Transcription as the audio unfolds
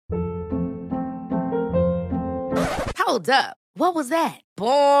Hold up. What was that?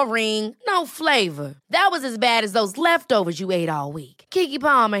 Boring. No flavor. That was as bad as those leftovers you ate all week. Keke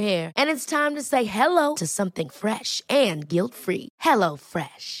Palmer here, and it's time to say hello to something fresh and guilt-free. Hello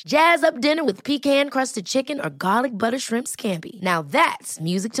Fresh. Jazz up dinner with pecan-crusted chicken or garlic butter shrimp scampi. Now that's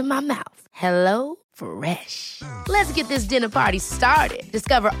music to my mouth. Hello Fresh. Let's get this dinner party started.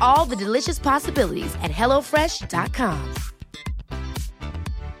 Discover all the delicious possibilities at hellofresh.com.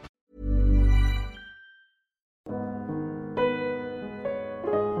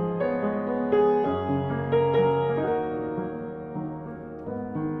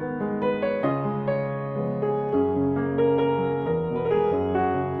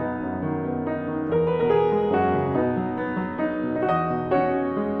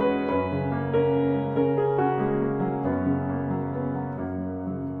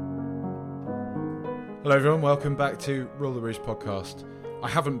 Hello everyone, welcome back to Rule the Roost podcast. I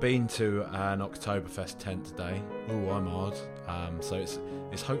haven't been to an Oktoberfest tent today. Ooh, I'm odd. So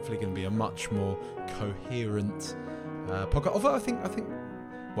it's hopefully going to be a much more coherent podcast. Although I think,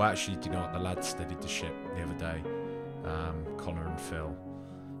 well, actually, do you know what? The lads steadied the ship the other day, Connor and Phil.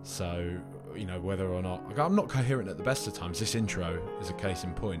 So, you know, whether or not I'm not coherent at the best of times. This intro is a case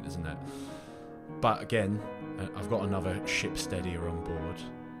in point, isn't it? But again, I've got another ship steadier on board,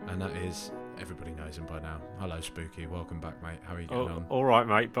 and that is. Everybody knows him by now. Hello, Spooky. Welcome back, mate. How are you getting on? All right,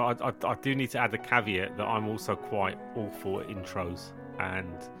 mate. But I do need to add the caveat that I'm also quite awful at intros,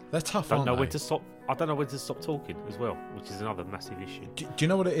 and they're tough. I don't know when to stop. I don't know when to stop talking as well, which is another massive issue. Do you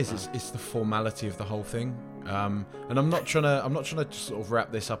know what it is? It's the formality of the whole thing. And I'm not trying to just sort of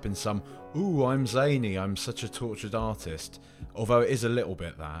wrap this up in some. Ooh, I'm zany. I'm such a tortured artist. Although it is a little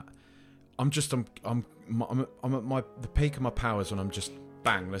bit that. I'm at the peak of my powers when I'm just.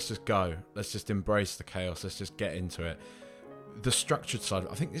 Bang, let's just go. Let's just embrace the chaos. Let's just get into it. The structured side,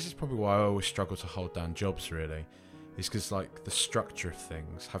 I think this is probably why I always struggle to hold down jobs, really. Is because, like, the structure of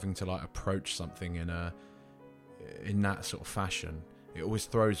things, having to, like, approach something in that sort of fashion, it always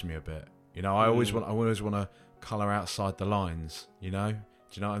throws me a bit. You know, I always want to colour outside the lines, you know? Do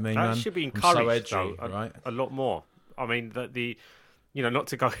you know what I mean, that man? Should be encouraged, so edgy, though, right? A lot more. I mean, not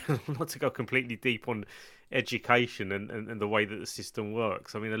to go completely deep on education and the way that the system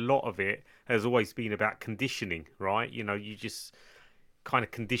works. I mean, a lot of it has always been about conditioning, right? You know, you just kind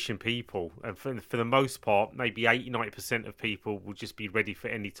of condition people, and for the most part, maybe 80-90% of people will just be ready for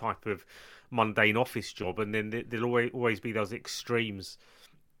any type of mundane office job, and then there'll always be those extremes,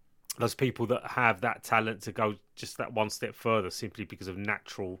 those people that have that talent to go just that one step further simply because of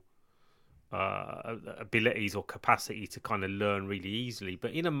natural abilities or capacity to kind of learn really easily.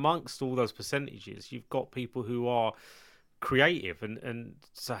 But in amongst all those percentages, you've got people who are creative, and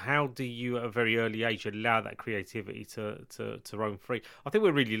so how do you at a very early age allow that creativity to roam free? I think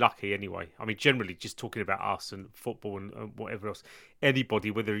we're really lucky anyway. I mean, generally, just talking about us and football and whatever else,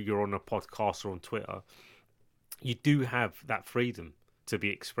 anybody, whether you're on a podcast or on Twitter, you do have that freedom to be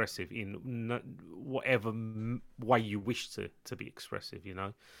expressive in whatever way you wish to be expressive, you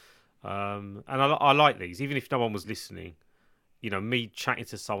know. And I like these, even if no one was listening. You know, me chatting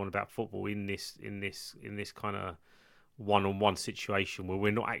to someone about football in this kind of one-on-one situation where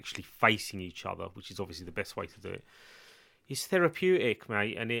we're not actually facing each other, which is obviously the best way to do it. It's therapeutic,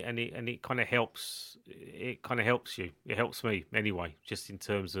 mate, and it kind of helps. It kind of helps you. It helps me anyway, just in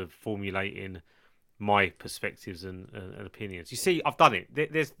terms of formulating my perspectives and opinions. You see, I've done it.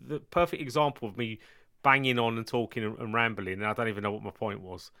 There's the perfect example of me banging on and talking and rambling, and I don't even know what my point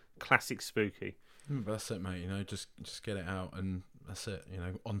was. Classic Spooky. But that's it, mate. You know, just get it out, and that's it. You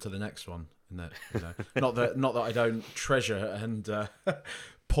know, on to the next one. And that, you know, not that I don't treasure and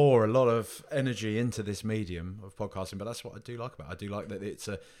pour a lot of energy into this medium of podcasting, but that's what I do like about it. I do like that it's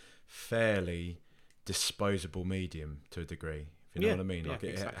a fairly disposable medium to a degree. If you know what I mean, like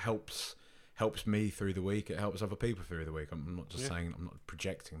it helps me through the week. It helps other people through the week. I'm not just saying. I'm not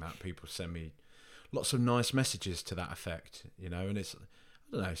projecting that. People send me lots of nice messages to that effect, you know, and it's,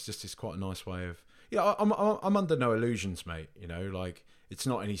 I don't know, it's quite a nice way of, I'm under no illusions, mate, you know, like, it's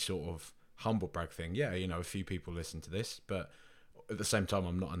not any sort of humble brag thing. Yeah, you know, a few people listen to this, but at the same time,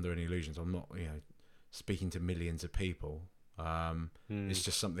 I'm not under any illusions. I'm not, you know, speaking to millions of people. It's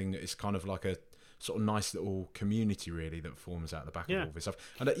just something that is kind of like a sort of nice little community, really, that forms out the back of all this stuff.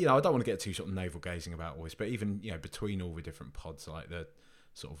 And, you know, I don't want to get too sort of navel gazing about all this, but even, you know, between all the different pods, like the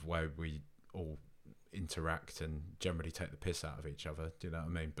sort of way we all interact and generally take the piss out of each other, do you know what I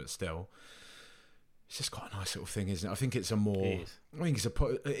mean? But still, it's just quite a nice little thing, isn't it? I think it's in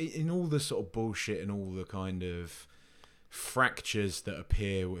all the sort of bullshit and all the kind of fractures that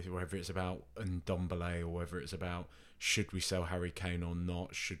appear, whether it's about Ndombele or whether it's about should we sell Harry Kane or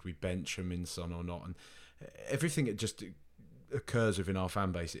not? Should we bench him in Son or not? And everything it just occurs within our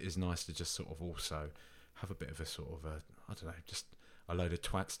fan base. It is nice to just sort of also have a bit of a sort of I don't know, just a load of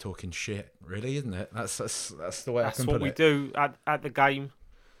twats talking shit, really, isn't it? That's the way I can put it. That's what we do at the game,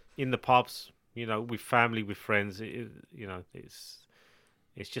 in the pubs, with family, with friends. It's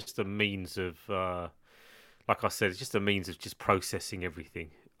just a means of, like I said, it's just a means of just processing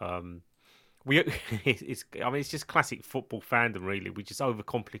everything. It's just classic football fandom, really. We just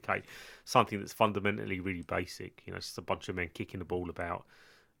overcomplicate something that's fundamentally really basic. It's just a bunch of men kicking the ball about,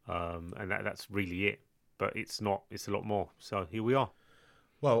 and that's really it. But it's not. It's a lot more. So here we are.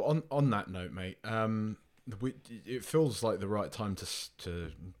 Well, on that note, mate, it feels like the right time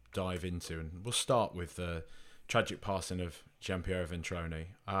to dive into, and we'll start with the tragic passing of Gianpiero Ventrone.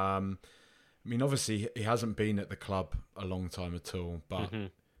 I mean, obviously, he hasn't been at the club a long time at all, but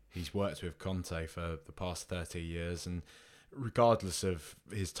he's worked with Conte for the past 30 years, and regardless of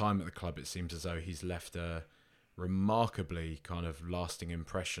his time at the club, it seems as though he's left a remarkably kind of lasting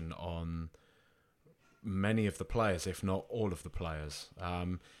impression on many of the players, if not all of the players.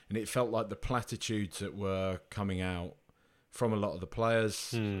 And it felt like the platitudes that were coming out from a lot of the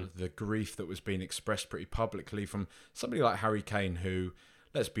players, the grief that was being expressed pretty publicly from somebody like Harry Kane, who,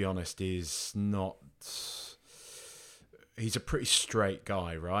 let's be honest, is not... He's a pretty straight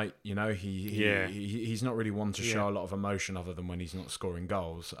guy, right? He's not really one to show a lot of emotion other than when he's not scoring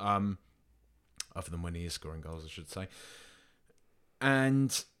goals. Other than when he is scoring goals, I should say.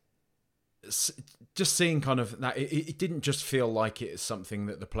 And just seeing kind of that, it didn't just feel like it's something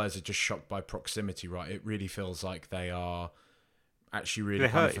that the players are just shocked by proximity, right? It really feels like they are actually really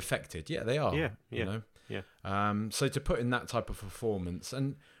kind of affected. Yeah, they are. Yeah. So to put in that type of performance,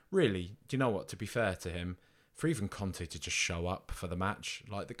 and really, do you know what? To be fair to him, for even Conte to just show up for the match,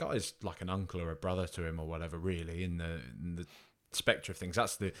 like the guy's like an uncle or a brother to him or whatever, really, in the spectre of things.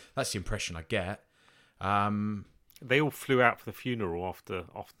 That's the impression I get. They all flew out for the funeral after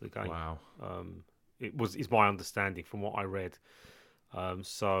the game. Wow. Is my understanding from what I read.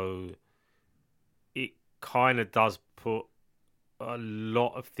 So it kind of does put a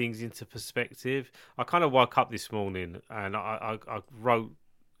lot of things into perspective. I kind of woke up this morning and I wrote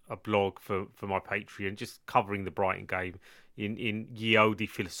a blog for my Patreon, just covering the Brighton game in Yodi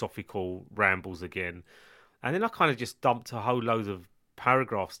philosophical rambles again. And then I kind of just dumped a whole load of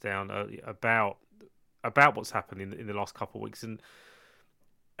paragraphs down about what's happened in the last couple of weeks, and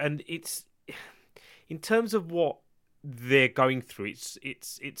it's, in terms of what they're going through,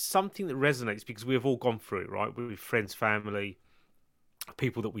 it's something that resonates because we have all gone through it, right? With friends, family,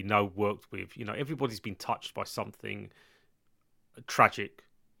 people that we know, worked with. Everybody's been touched by something tragic.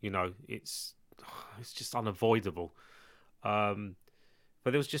 It's just unavoidable. But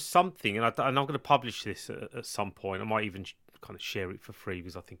there was just something, and I'm going to publish this at some point. I might even kind of share it for free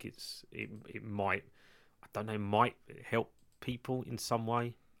because I think it might. I don't know, might help people in some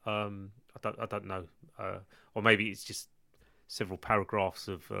way. I don't know, or maybe it's just several paragraphs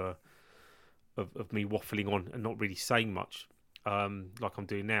of me waffling on and not really saying much, like I'm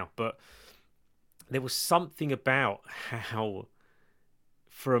doing now. But there was something about how,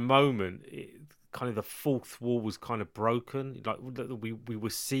 for a moment, kind of the fourth wall was kind of broken. Like we were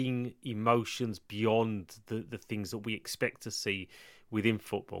seeing emotions beyond the things that we expect to see within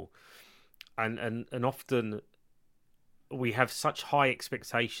football. And often we have such high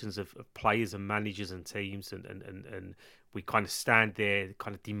expectations of players and managers and teams, and we kind of stand there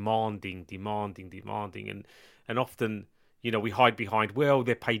kind of demanding, and often, we hide behind, well,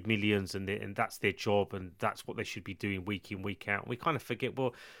 they're paid millions and that's their job and that's what they should be doing week in, week out. And we kind of forget,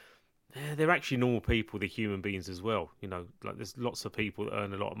 well, they're actually normal people, they're human beings as well. Like there's lots of people that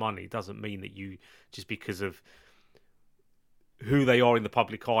earn a lot of money. It doesn't mean that you, just because of who they are in the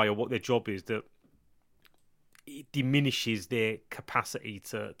public eye or what their job is, that it diminishes their capacity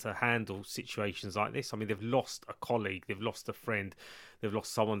to handle situations like this. I mean, they've lost a colleague, they've lost a friend, they've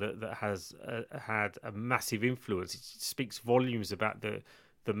lost someone that has had a massive influence. It speaks volumes about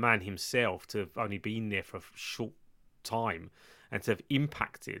the man himself to have only been there for a short time and to have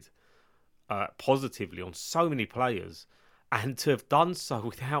impacted positively on so many players, and to have done so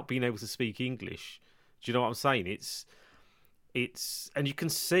without being able to speak English. Do you know what I'm saying? It's and you can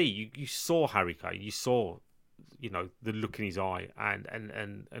see, you saw Harry Kane, you saw, the look in his eye,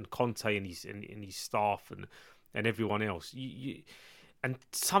 and Conte and his staff and everyone else. And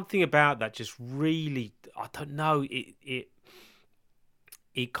something about that just really, I don't know, it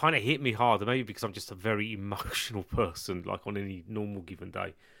kind of hit me hard. Maybe because I'm just a very emotional person, like on any normal given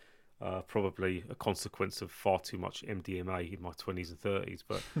day. Probably a consequence of far too much MDMA in my 20s and 30s,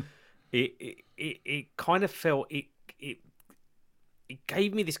 but it kind of felt, it it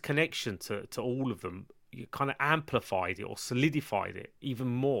gave me this connection to all of them. It kind of amplified it or solidified it even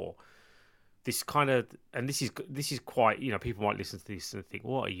more. This kind of, and this is quite, people might listen to this and think,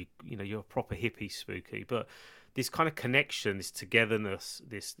 what are you, you're a proper hippie, Spooky. But this kind of connection, this togetherness,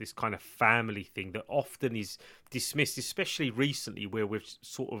 this kind of family thing that often is dismissed, especially recently where we've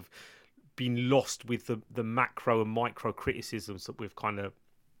sort of been lost with the macro and micro criticisms that we've kind of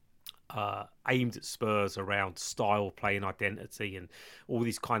aimed at Spurs around style, play and identity, and all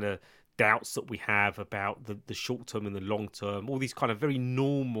these kind of doubts that we have about the short term and the long term, all these kind of very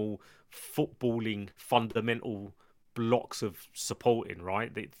normal footballing fundamental blocks of supporting,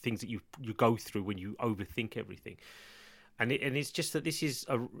 right? The things that you go through when you overthink everything. And it's just that this is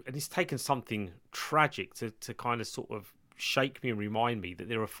and it's taken something tragic to kind of sort of shake me and remind me that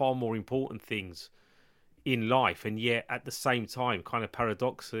there are far more important things in life, and yet at the same time, kind of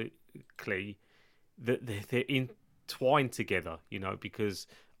paradoxically, that they're entwined together, because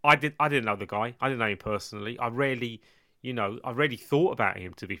I didn't know the guy. I didn't know him personally. I rarely thought about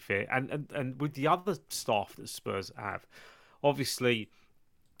him, to be fair. And with the other staff that Spurs have, obviously,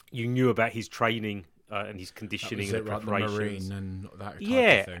 you knew about his training and his conditioning and preparations. The Marine and that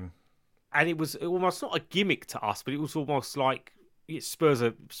type of thing. And it was almost not a gimmick to us, but it was almost like Spurs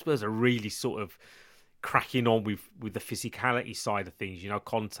are really sort of cracking on with the physicality side of things.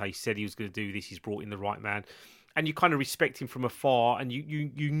 Conte said he was going to do this. He's brought in the right man. And you kind of respect him from afar, and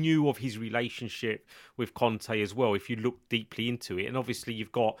you knew of his relationship with Conte as well, if you look deeply into it. And obviously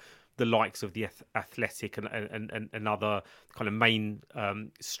you've got the likes of the Athletic and other kind of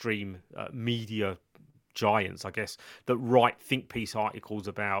mainstream media giants, I guess, that write think piece articles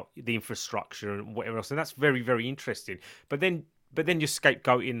about the infrastructure and whatever else. And that's very, very interesting. But then you're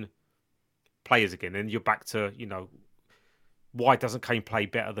scapegoating players again, and you're back to, why doesn't Kane play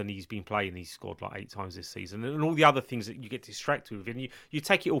better than he's been playing? He's scored like 8 times this season, and all the other things that you get distracted with, and you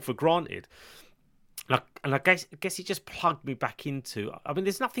take it all for granted. And I guess it just plugged me back into. I mean,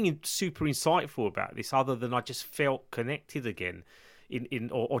 there's nothing super insightful about this other than I just felt connected again,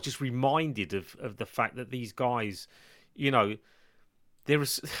 or just reminded of the fact that these guys, there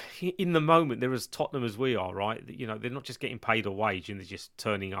is in the moment they're as Tottenham as we are, right? They're not just getting paid a wage and they're just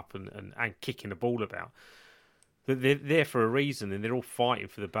turning up and kicking the ball about. They're there for a reason, and they're all fighting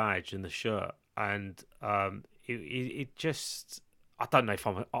for the badge and the shirt. And it just, I don't know if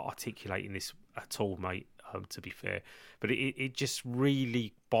I'm articulating this at all, mate, to be fair, but it just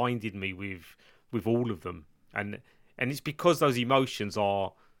really binded me with all of them. And it's because those emotions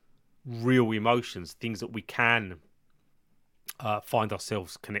are real emotions, things that we can find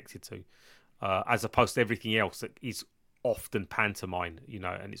ourselves connected to, as opposed to everything else that is often pantomime,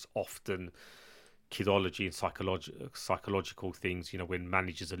 and it's often kidology and psychological things, when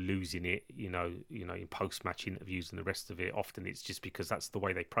managers are losing it, in post-match interviews and the rest of it. Often it's just because that's the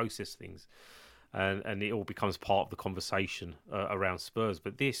way they process things, and it all becomes part of the conversation around Spurs.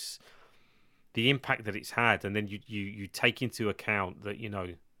 But the impact that it's had, and then you take into account that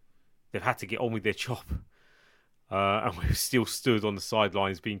they've had to get on with their job, and we've still stood on the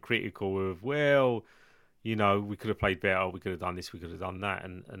sidelines being critical of, well, we could have played better, we could have done this, we could have done that,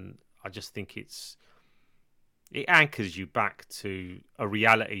 and I just think it anchors you back to a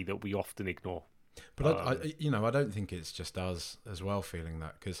reality that we often ignore. But I don't think it's just us as well feeling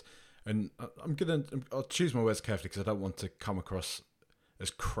that, I'll choose my words carefully because I don't want to come across as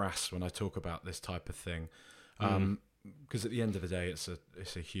crass when I talk about this type of thing. Because at the end of the day, it's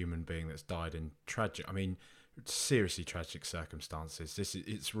a human being that's died in seriously tragic circumstances.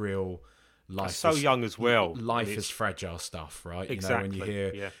 It's real. Life so young as well. Life is fragile stuff, right? Exactly. When you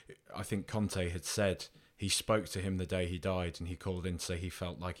hear, I think Conte had said he spoke to him the day he died, and he called in to say he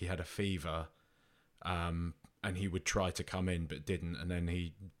felt like he had a fever, and he would try to come in but didn't, and then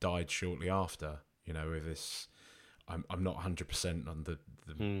he died shortly after. With this, I'm not 100% on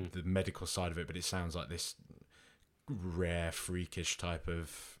the medical side of it, but it sounds like this rare, freakish type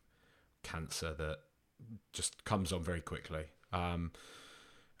of cancer that just comes on very quickly.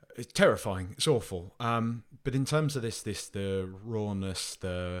 It's terrifying. It's awful. But in terms of the rawness,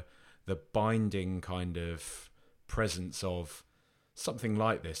 the binding kind of presence of something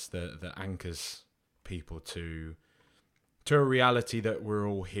like this that anchors people to a reality that we're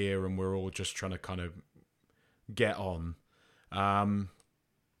all here and we're all just trying to kind of get on.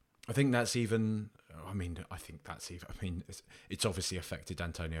 I think that's even. It's obviously affected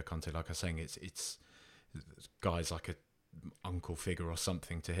Antonio Conte. Like I was saying, it's guys like a uncle figure or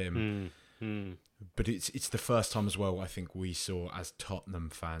something to him. But it's the first time as well I think we saw as Tottenham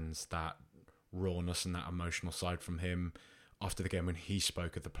fans that rawness and that emotional side from him after the game when he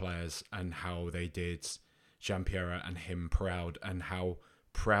spoke of the players and how they did Giampiero and him proud, and how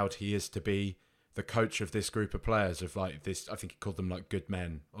proud he is to be the coach of this group of players, of like this, I think he called them like good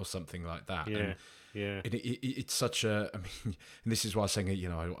men or something like that. Yeah, and it's such a, I mean, and this is why I'm saying, you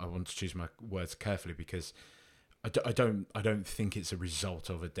know, I want to choose my words carefully, because I don't think it's a result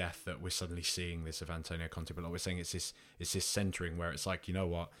of a death that we're suddenly seeing this of Antonio Conte, but like we're saying, it's this centering where it's like, you know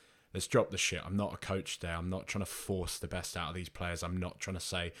what, let's drop the shit. I'm not a coach there. I'm not trying to force the best out of these players. I'm not trying to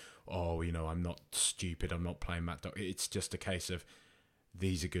say, oh, you know, I'm not stupid. I'm not playing Matt Doc. It's just a case of,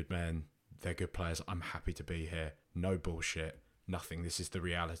 these are good men. They're good players. I'm happy to be here. No bullshit. Nothing. This is the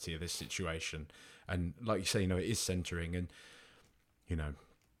reality of this situation. And like you say, you know, it is centering, and, you know,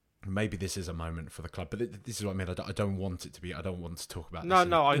 maybe this is a moment for the club, but this is what I mean. I don't want it to be. I don't want to talk about this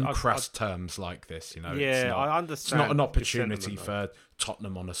in crass terms like this. You know, yeah, I understand. It's not an opportunity for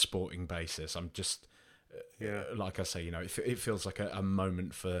Tottenham on a sporting basis. I'm just, like I say, you know, it feels like a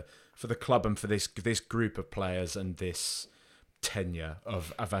moment for the club and for this group of players and this tenure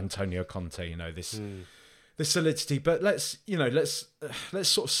of Antonio Conte. You know, this solidity. But let's sort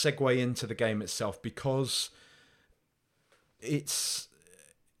of segue into the game itself, because it's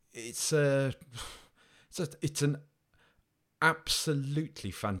an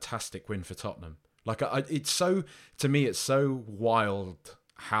absolutely fantastic win for Tottenham. Like, to me, it's so wild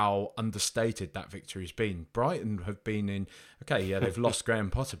how understated that victory's been. Brighton have been they've lost Graham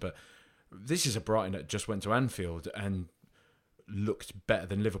Potter, but this is a Brighton that just went to Anfield and looked better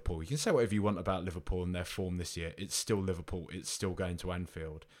than Liverpool. You can say whatever you want about Liverpool and their form this year. It's still Liverpool. It's still going to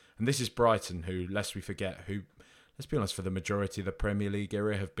Anfield. And this is Brighton, who, lest we forget, let's be honest, for the majority of the Premier League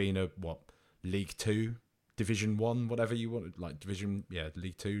era have been a, League 2, Division 1, whatever you want, like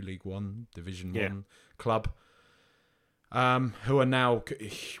League 2, League 1, Division 1 club, who are now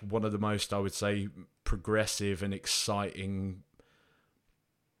one of the most, I would say, progressive and exciting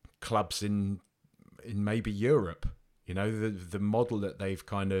clubs in maybe Europe. You know, the model that they've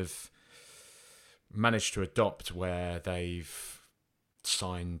kind of managed to adopt, where they've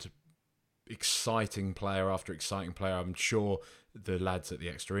signed exciting player after exciting player. I'm sure the lads at the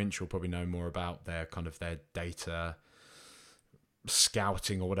Extra Inch will probably know more about their data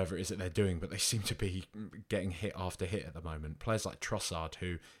scouting or whatever it is that they're doing, but they seem to be getting hit after hit at the moment. Players like Trossard,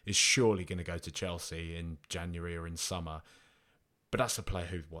 who is surely going to go to Chelsea in January or in summer, but that's a player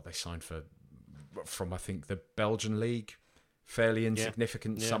who they signed from I think the Belgian league, fairly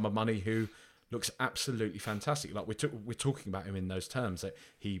insignificant sum of money, who looks absolutely fantastic. Like we're talking about him in those terms, that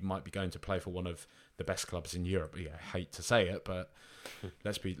he might be going to play for one of the best clubs in Europe. Yeah, I hate to say it, but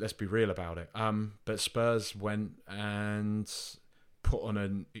let's be real about it. But Spurs went and put on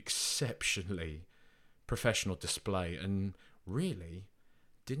an exceptionally professional display, and really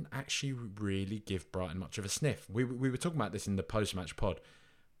didn't actually really give Brighton much of a sniff. We were talking about this in the post-match pod.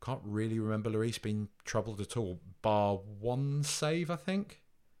 Can't really remember Lloris being troubled at all, bar one save, I think.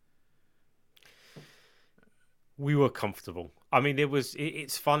 We were comfortable. I mean,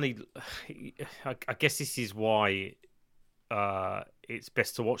 it's funny. I guess this is why it's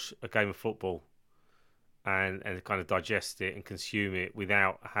best to watch a game of football and kind of digest it and consume it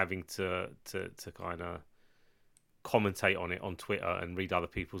without having to kind of commentate on it on Twitter and read other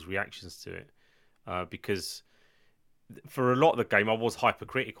people's reactions to it. Because for a lot of the game, I was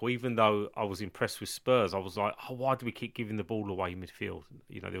hypercritical. Even though I was impressed with Spurs, I was like, oh, why do we keep giving the ball away in midfield?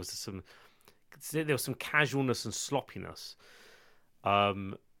 You know, there was some casualness and sloppiness,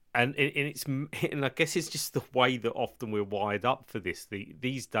 and I guess it's just the way that often we're wired up for this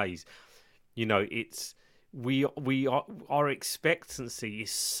these days. You know, our expectancy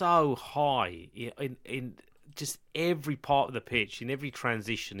is so high in just every part of the pitch, in every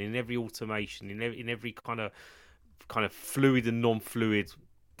transition, in every automation, in every kind of fluid and non-fluid,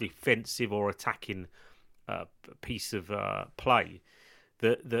 defensive or attacking piece of play,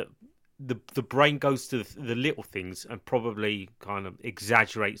 that the brain goes to the little things and probably kind of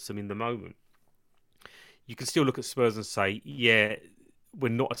exaggerates them in the moment. You can still look at Spurs and say, yeah, we're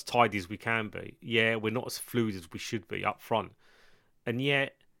not as tidy as we can be. Yeah, we're not as fluid as we should be up front. And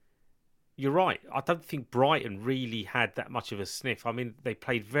yet, you're right. I don't think Brighton really had that much of a sniff. I mean, they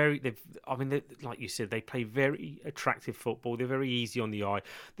played like you said, they play very attractive football. They're very easy on the eye.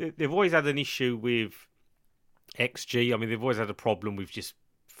 They've always had an issue with XG. I mean, they've always had a problem with just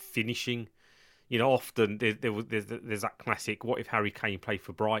finishing. You know, often there's that classic, what if Harry Kane played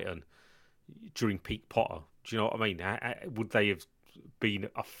for Brighton during peak Potter? Do you know what I mean? Would they have been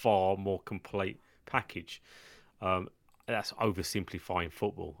a far more complete package? That's oversimplifying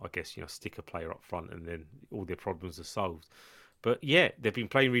football, I guess. You know, stick a player up front and then all their problems are solved. But yeah, they've been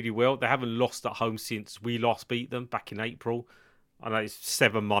playing really well. They haven't lost at home since we last beat them back in April. I know it's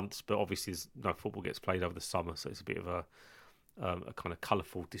 7 months, but obviously no football gets played over the summer, so it's a bit of a kind of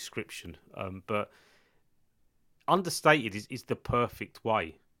colourful description. But understated is the perfect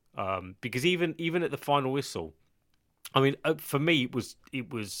way, because even at the final whistle, I mean, for me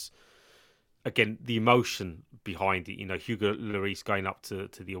it was again the emotion behind it. You know, Hugo Lloris going up to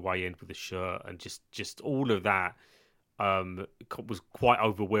the away end with the shirt, and just all of that was quite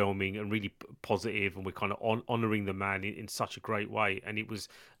overwhelming and really positive, and we're kind of honouring the man in such a great way. And it was,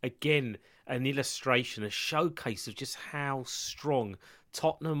 again, an illustration, a showcase of just how strong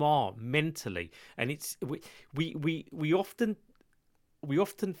Tottenham are mentally. And it's we often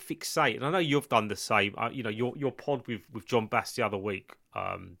fixate, and I know you've done the same. You know, your pod with John Bass the other week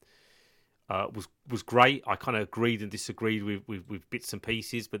was great. I kind of agreed and disagreed with bits and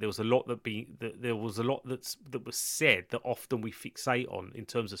pieces, but there was a lot that was said that often we fixate on in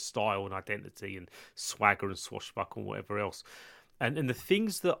terms of style and identity and swagger and swashbuckle and whatever else, and the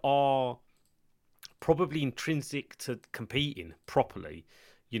things that are probably intrinsic to competing properly.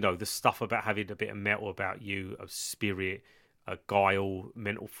 You know, the stuff about having a bit of metal about you, of spirit, guile,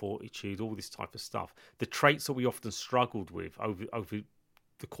 mental fortitude, all this type of stuff. The traits that we often struggled with over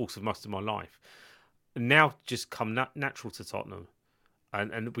the course of most of my life now just come natural to Tottenham,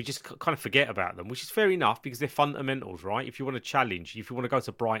 and we just kind of forget about them, which is fair enough because they're fundamentals, right? If you want to challenge, if you want to go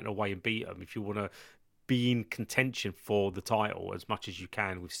to Brighton away and beat them, if you want to be in contention for the title as much as you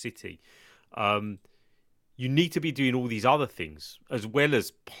can with City, you need to be doing all these other things as well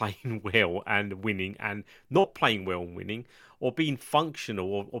as playing well and winning, and not playing well and winning, or being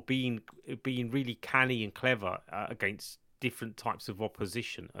functional, or being really canny and clever against different types of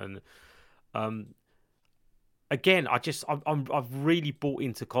opposition. And again, I've really bought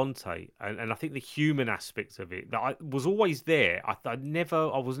into Conte, and I think the human aspect of it that was always there. I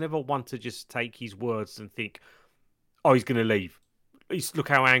was never one to just take his words and think, oh, he's going to leave. Look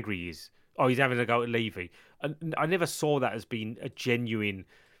how angry he is. Oh, he's having a go at Levy. And I never saw that as being a genuine,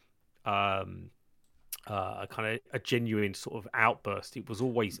 kind of a genuine sort of outburst. It was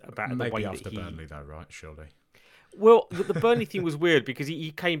always about maybe the way after that he... Burnley, though, right? Surely. Well, the Burnley thing was weird because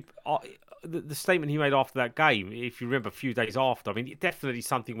he came. The statement he made after that game, if you remember, a few days after, I mean, definitely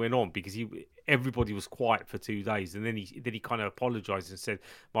something went on because everybody was quiet for 2 days, and then he kind of apologised and said,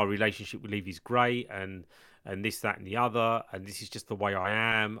 "My relationship with Levy is great, and this, that, and the other, and this is just the way I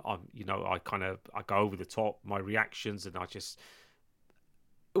am. I go over the top, my reactions, and I just."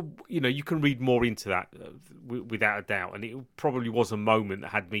 You can read more into that without a doubt, and it probably was a moment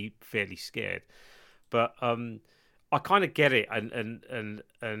that had me fairly scared, but I kind of get it, and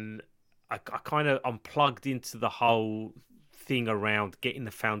I kind of unplugged into the whole thing around getting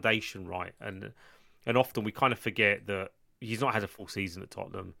the foundation right, and often we kind of forget that he's not had a full season at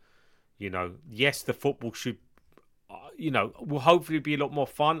Tottenham. You know, yes, the football should, will hopefully be a lot more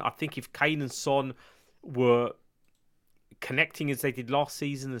fun. I think if Kane and Son were connecting as they did last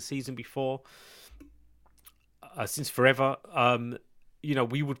season, the season before, since forever,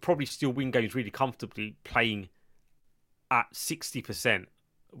 we would probably still win games really comfortably playing at 60%,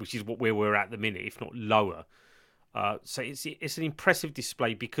 which is where we're at the minute, if not lower. So it's an impressive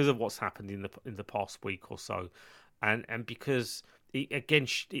display because of what's happened in the past week or so, and because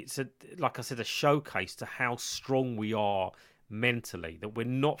it's like I said, a showcase to how strong we are mentally. That we're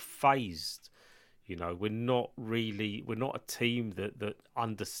not phased. We're not a team that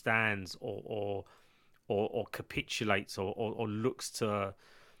understands or capitulates or looks to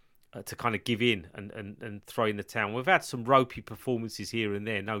kind of give in and throw in the towel. We've had some ropey performances here and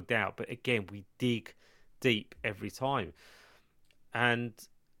there, no doubt, but again, we dig deep every time, and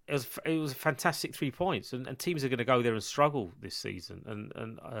it was a fantastic 3 points. And teams are going to go there and struggle this season.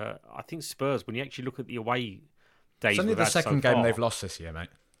 And I think Spurs, when you actually look at the away days, it's only the second game they've lost this year, mate.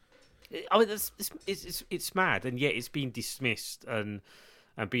 I mean, it's mad, and yet it's been dismissed and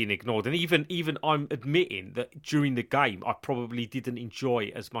being ignored. And even I'm admitting that during the game, I probably didn't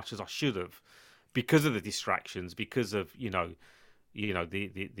enjoy as much as I should have because of the distractions, because of the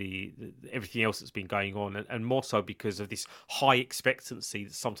everything else that's been going on, and more so because of this high expectancy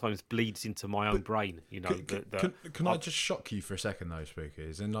that sometimes bleeds into my own brain. Can I just shock you for a second, though,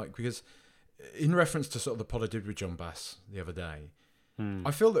 Spookers? And because in reference to sort of the pod I did with John Bass the other day,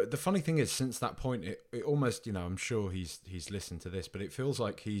 I feel that the funny thing is, since that point, it almost, I'm sure he's listened to this, but it feels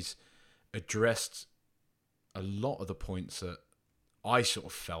like he's addressed a lot of the points that I sort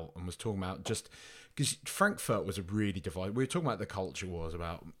of felt and was talking about, just because Frankfurt was a really divided. We were talking about the culture wars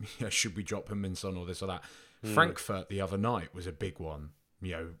about, should we drop him in Son or this or that. Frankfurt the other night was a big one.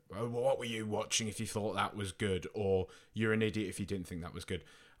 What were you watching if you thought that was good, or you're an idiot if you didn't think that was good.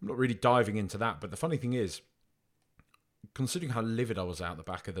 I'm not really diving into that, but the funny thing is, considering how livid I was out the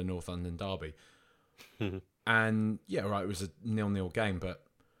back of the North London derby, and yeah, right, it was a 0-0 game, but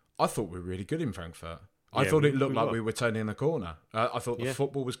I thought we were really good in Frankfurt. I thought it looked like we were turning the corner. I thought the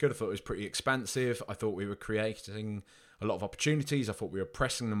football was good. I thought it was pretty expansive. I thought we were creating a lot of opportunities. I thought we were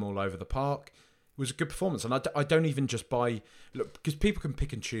pressing them all over the park. It was a good performance. And I don't even just buy... Look, because people can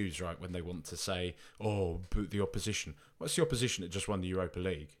pick and choose, right, when they want to say, oh, but the opposition. What's the opposition that just won the Europa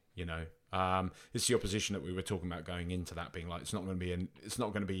League, you know? It's the opposition that we were talking about going into that, being like, it's not going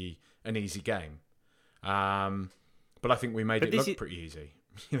to be an easy game. But I think we made it look pretty easy.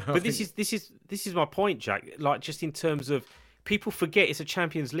 You know, but this is my point, Jack. Like, just in terms of people forget it's a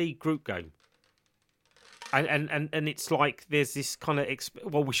Champions League group game, and it's like there's this kind of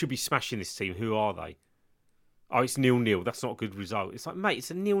well, we should be smashing this team. Who are they? Oh, it's 0-0. That's not a good result. It's like, mate,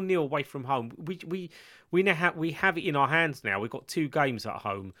 it's a 0-0 away from home. We now we have it in our hands now. We've got 2 games at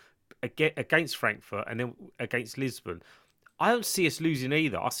home against Frankfurt and then against Lisbon. I don't see us losing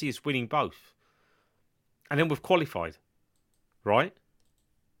either. I see us winning both, and then we've qualified, right?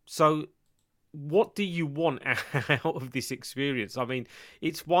 So what do you want out of this experience? I mean,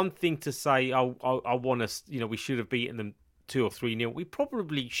 it's one thing to say, I want us, you know, we should have beaten them 2 or 3-0. We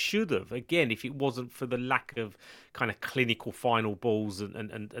probably should have, again, if it wasn't for the lack of kind of clinical final balls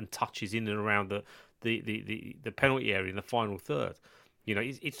and touches in and around the penalty area in the final third. You know,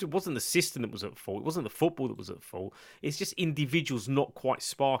 it wasn't the system that was at fault. It wasn't the football that was at fault. It's just individuals not quite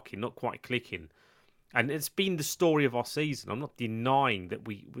sparking, not quite clicking. And it's been the story of our season. I'm not denying that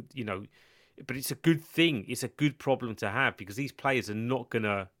we would, you know, but it's a good thing. It's a good problem to have because these players are not going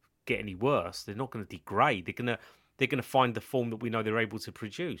to get any worse. They're not going to degrade. They're going to find the form that we know they're able to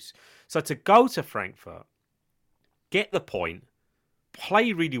produce. So to go to Frankfurt, get the point,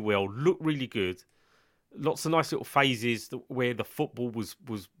 play really well, look really good, lots of nice little phases where the football was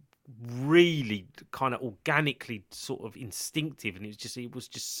really kind of organically sort of instinctive, and it was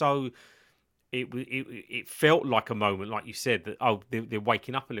just so. It felt like a moment, like you said, that they're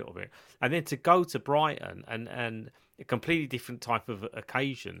waking up a little bit, and then to go to Brighton and a completely different type of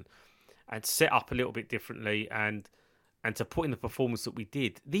occasion, and set up a little bit differently, and to put in the performance that we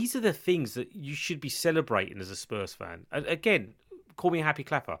did. These are the things that you should be celebrating as a Spurs fan. And again, call me a happy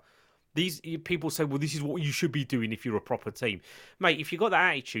clapper. These people say, well, this is what you should be doing if you're a proper team. Mate, if you've got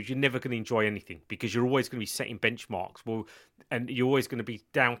that attitude, you're never going to enjoy anything because you're always going to be setting benchmarks. Well, and you're always going to be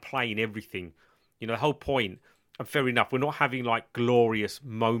downplaying everything. You know, the whole point, and fair enough, we're not having like glorious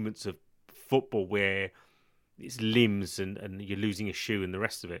moments of football where it's limbs and you're losing a shoe and the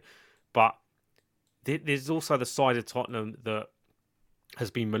rest of it. But there's also the side of Tottenham that has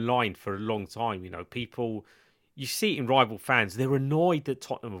been maligned for a long time. You know, people... You see it in rival fans. They're annoyed that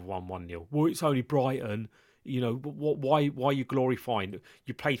Tottenham have won 1-0. Well, it's only Brighton. You know, why are you glorifying?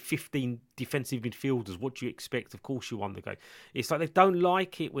 You played 15 defensive midfielders. What do you expect? Of course you won the game. It's like they don't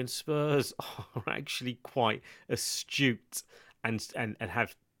like it when Spurs are actually quite astute and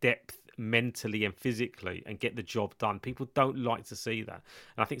have depth mentally and physically and get the job done. People don't like to see that.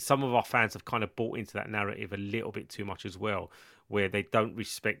 And I think some of our fans have kind of bought into that narrative a little bit too much as well, where they don't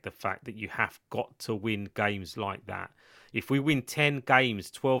respect the fact that you have got to win games like that. If we win 10 games,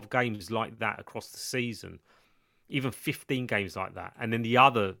 12 games like that across the season, even 15 games like that, and then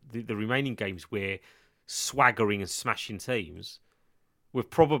the remaining games we're swaggering and smashing teams, we've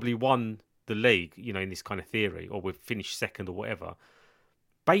probably won the league, you know, in this kind of theory, or we've finished second or whatever,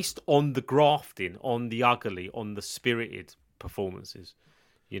 based on the grafting, on the ugly, on the spirited performances.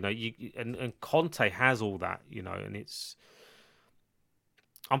 You know, and Conte has all that, you know, and it's...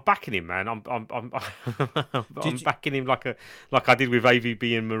 I'm backing him, man. I'm backing him like I did with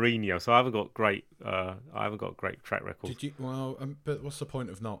AVB and Mourinho. So I haven't got great track record. Did you? Well, but what's the point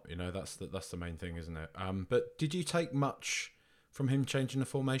of not? You know, that's the main thing, isn't it? But did you take much from him changing the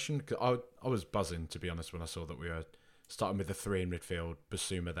formation? 'Cause I was buzzing, to be honest, when I saw that we were starting with the 3 in midfield,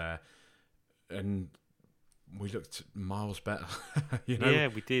 Basuma there, and we looked miles better. You know? Yeah,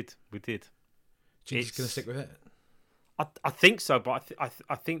 we did. Do you think he's going to stick with it? I think so, but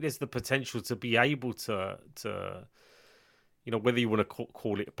I think there's the potential to be able to you know, whether you want to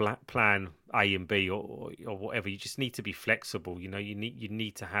call it plan A and B or whatever, you just need to be flexible. You know, you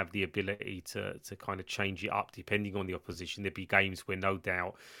need to have the ability to kind of change it up depending on the opposition. There'd be games where no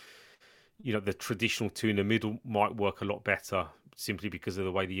doubt, you know, the traditional 2 in the middle might work a lot better simply because of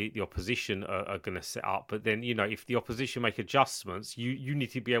the way the opposition are going to set up. But then, you know, if the opposition make adjustments, you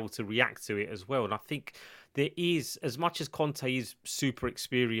need to be able to react to it as well. And I think there is, as much as Conte is super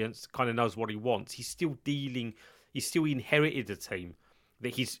experienced, kind of knows what he wants, he's still inherited a team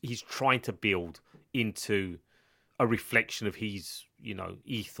that he's trying to build into a reflection of his, you know,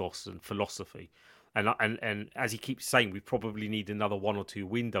 ethos and philosophy. And as he keeps saying, we probably need another 1 or 2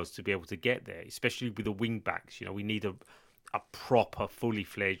 windows to be able to get there, especially with the wing backs. You know, we need a proper, fully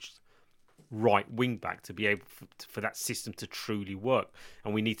fledged right wing back to be able for that system to truly work,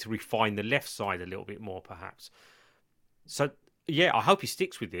 and we need to refine the left side a little bit more, perhaps. So yeah, I hope he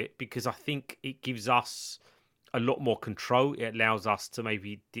sticks with it, because I think it gives us a lot more control. It allows us to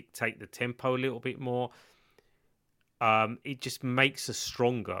maybe dictate the tempo a little bit more. It just makes us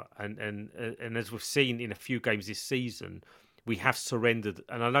stronger, and as we've seen in a few games this season, we have surrendered.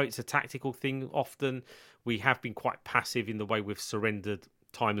 And I know it's a tactical thing. Often we have been quite passive in the way we've surrendered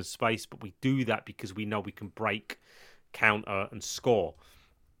time and space, but we do that because we know we can break, counter, and score.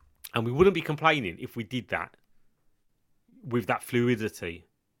 And we wouldn't be complaining if we did that with that fluidity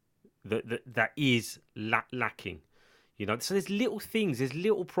that is lacking. You know, so there's little things, there's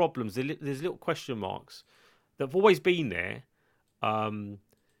little problems, there's little question marks that have always been there. But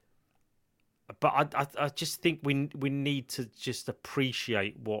I just think we need to just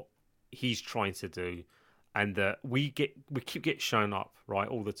appreciate what he's trying to do, and that we keep getting shown up right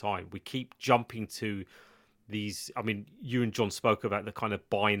all the time. We keep jumping to these. I mean, you and John spoke about the kind of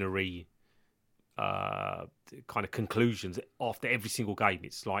binary kind of conclusions after every single game.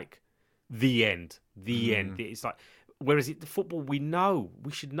 It's like the end. It's like, whereas the football, we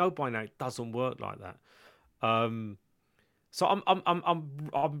should know by now, it doesn't work like that. So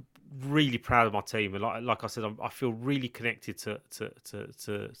I'm really proud of my team, and like I said, I feel really connected to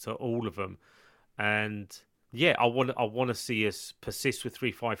all of them, and yeah, I want to see us persist with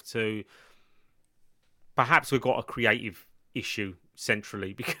 3-5-2. Perhaps we've got a creative issue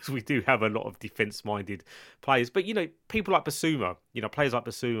centrally, because we do have a lot of defence-minded players, but you know, people like Basuma, players like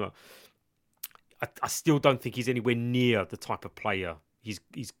Basuma, I still don't think he's anywhere near the type of player he's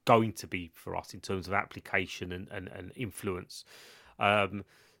going to be for us in terms of application and influence.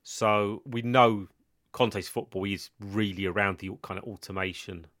 So we know Conte's football is really around the kind of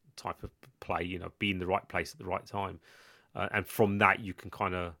automation type of play, be in the right place at the right time. And from that, you can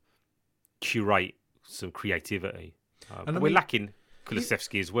kind of curate some creativity. And we're lacking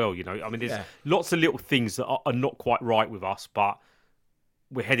Kulusevski as well, I mean, there's lots of little things that are not quite right with us, but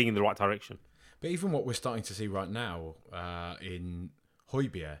we're heading in the right direction. But even what we're starting to see right now in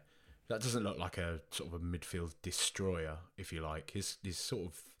Højbjerg, that doesn't look like a sort of a midfield destroyer, if you like. His sort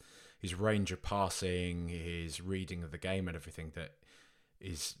of his range of passing, his reading of the game and everything, that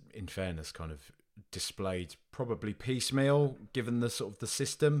is, in fairness, kind of displayed probably piecemeal, given the sort of the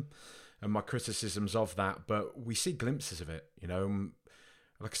system and my criticisms of that. But we see glimpses of it,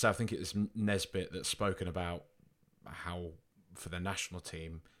 Like I said, I think it was Nesbitt that's spoken about how for the national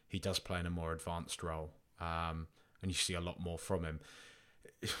team he does play in a more advanced role, and you see a lot more from him.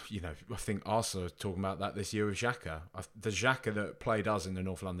 I think Arsenal are talking about that this year with Xhaka. The Xhaka that played us in the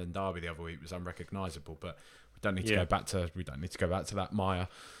North London derby the other week was unrecognisable, but we don't need to go back to that mire.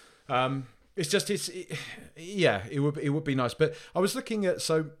 It would be nice. But I was looking at,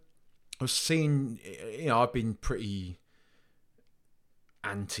 I was seeing, I've been pretty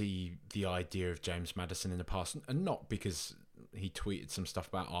anti the idea of James Maddison in the past, and not because he tweeted some stuff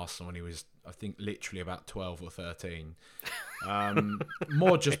about Arsenal when he was, I think, literally about 12 or 13.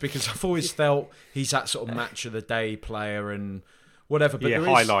 More just because I've always felt he's that sort of match of the day player and whatever. But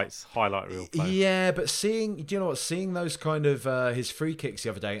highlight reel player. Yeah, but seeing those kind of his free kicks the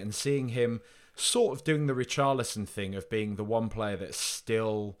other day, and seeing him sort of doing the Richarlison thing of being the one player that's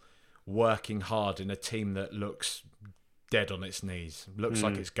still working hard in a team that looks dead on its knees, looks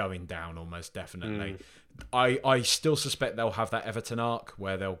like it's going down almost definitely. I still suspect they'll have that Everton arc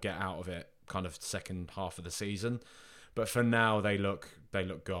where they'll get out of it kind of second half of the season, but for now they look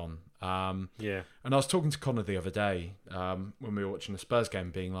gone. And I was talking to Connor the other day when we were watching the Spurs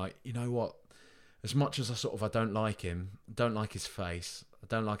game, being like, you know what, as much as I don't like him, don't like his face, I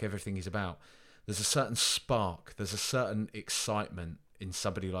don't like everything he's about, there's a certain spark, there's a certain excitement in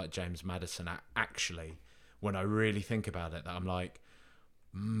somebody like James Maddison actually, when I really think about it, that I'm like,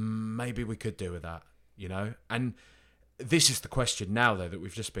 maybe we could do with that, And this is the question now, though, that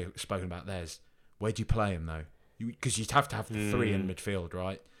we've just spoken about. Where do you play him, though? Because you'd have to have the three in midfield,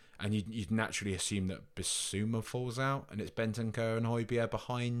 right? And you'd naturally assume that Bissouma falls out, and it's Bentancur and Højbjerg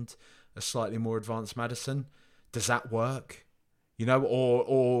behind a slightly more advanced Maddison. Does that work?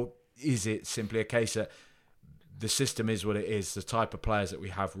 Or is it simply a case that the system is what it is? The type of players that we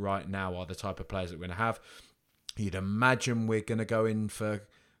have right now are the type of players that we're going to have. You'd imagine we're going to go in for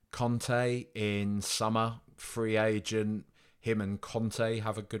Conte in summer, free agent. Him and Conte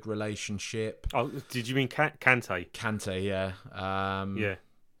have a good relationship. Oh, did you mean Kante? Kante, yeah. Yeah.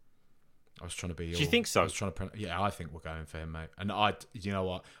 I was trying to be. Do you think so? I was trying to. Yeah, I think we're going for him, mate. And you know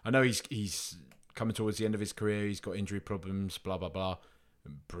what? I know he's coming towards the end of his career. He's got injury problems, blah, blah, blah.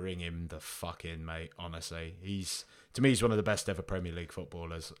 Bring him the fuck in, mate, honestly. To me, he's one of the best ever Premier League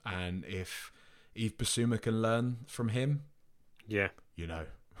footballers. And if Yves Bissouma can learn from him, yeah, you know.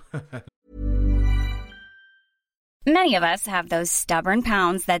 Many of us have those stubborn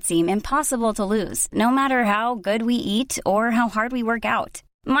pounds that seem impossible to lose, no matter how good we eat or how hard we work out.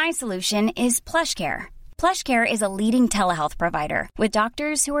 My solution is PlushCare. PlushCare is a leading telehealth provider with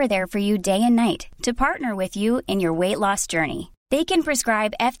doctors who are there for you day and night to partner with you in your weight loss journey. They can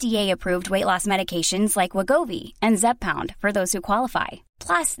prescribe FDA-approved weight loss medications like Wegovy and Zepbound for those who qualify.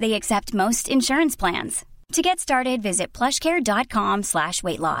 Plus, they accept most insurance plans. To get started, visit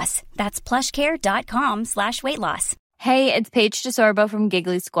plushcare.com/weightloss. That's plushcare.com/weightloss. Hey, it's Paige DeSorbo from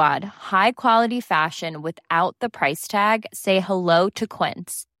Giggly Squad. High quality fashion without the price tag. Say hello to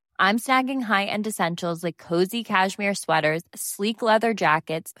Quince. I'm snagging high-end essentials like cozy cashmere sweaters, sleek leather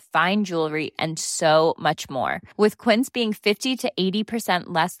jackets, fine jewelry, and so much more. With Quince being 50 to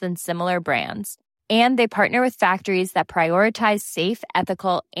 80% less than similar brands. And they partner with factories that prioritize safe,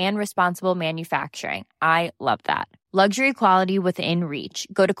 ethical, and responsible manufacturing. I love that. Luxury quality within reach.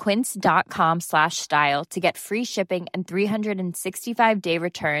 Go to quince.com/style to get free shipping and 365-day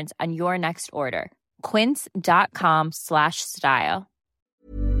returns on your next order. Quince.com/style.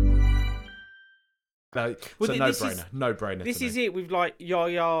 No, it's a no-brainer. This is it with like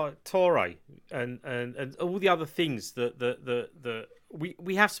Yaya Toure and all the other things that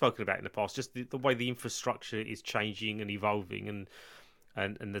we have spoken about in the past. Just the way the infrastructure is changing and evolving, and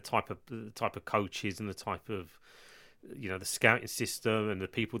the type of coaches and the type of the scouting system and the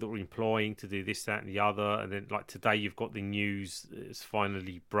people that we're employing to do this, that, and the other. And then like today, you've got the news. It's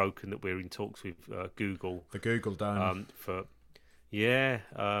finally broken that we're in talks with Google. The Google Dome for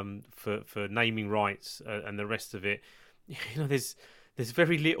naming rights and the rest of it. There's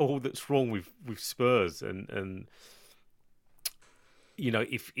very little that's wrong with Spurs, and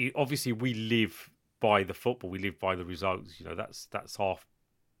if obviously we live by the football, we live by the results.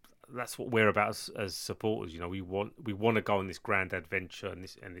 That's what we're about as supporters. We want to go on this grand adventure and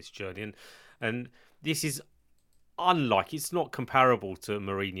this journey, and this is unlike. It's not comparable to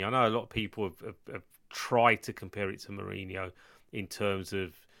Mourinho. I know a lot of people have tried to compare it to Mourinho in terms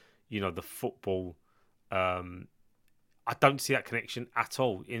of, the football. I don't see that connection at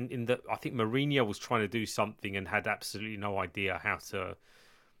all. In that, I think Mourinho was trying to do something and had absolutely no idea how to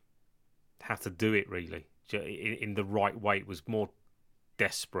do it really in the right way. It was more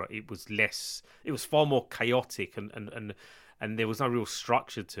desperate. It was far more chaotic, and there was no real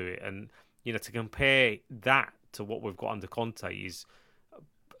structure to it. And to compare that to what we've got under Conte is.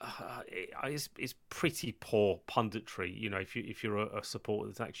 It's pretty poor punditry, if you're a supporter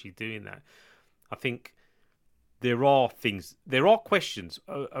that's actually doing that. I think there are questions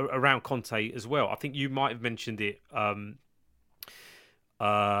around Conte as well. I think you might have mentioned it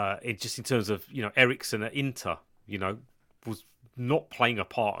just in terms of Eriksen at Inter, was not playing a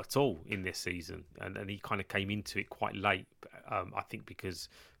part at all in this season, and he kind of came into it quite late. I think because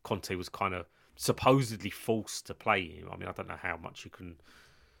Conte was kind of supposedly forced to play him. I mean, I don't know how much you can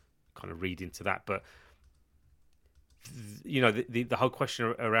kind of read into that, but the whole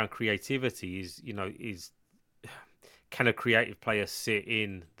question around creativity is can a creative player sit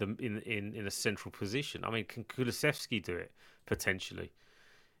in a central position? I mean, can Kulusevski do it potentially,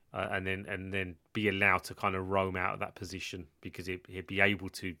 and then be allowed to kind of roam out of that position because he'd be able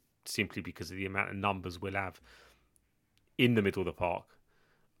to, simply because of the amount of numbers we'll have in the middle of the park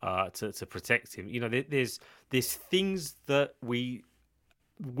to protect him. There's things that we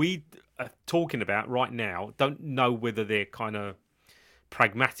are talking about right now, don't know whether they're kind of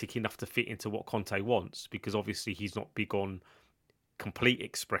pragmatic enough to fit into what Conte wants, because obviously he's not big on complete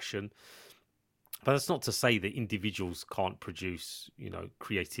expression. But that's not to say that individuals can't produce,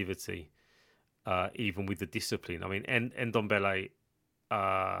 creativity, even with the discipline. I mean, Ndombele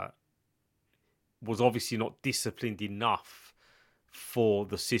was obviously not disciplined enough for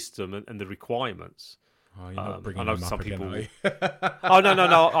the system and the requirements. Oh, you're not bringing I know him some up again, people. are you? Oh no!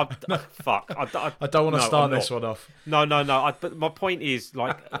 Fuck! I don't want to start this one off. No. But my point is,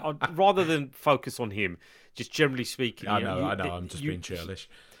 like, rather than focus on him, just generally speaking. I know. I'm just being churlish.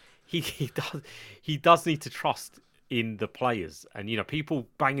 He does need to trust in the players, and people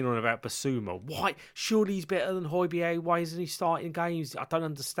banging on about Basuma. Why? Surely he's better than Højbjerg. Why isn't he starting games? I don't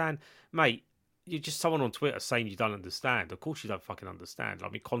understand, mate. You're just someone on Twitter saying you don't understand. Of course you don't fucking understand. I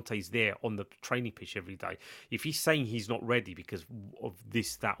mean, Conte's there on the training pitch every day. If he's saying he's not ready because of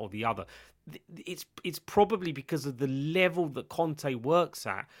this, that, or the other, it's probably because of the level that Conte works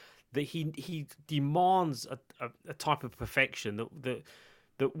at, that he demands a type of perfection that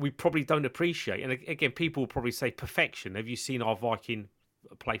that we probably don't appreciate. And again, people will probably say perfection. Have you seen our Viking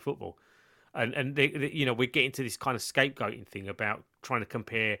play football? And we're getting to this kind of scapegoating thing about trying to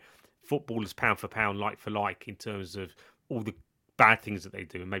compare footballers pound for pound, like for like, in terms of all the bad things that they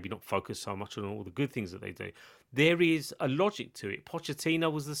do, and maybe not focus so much on all the good things that they do. There is a logic to it.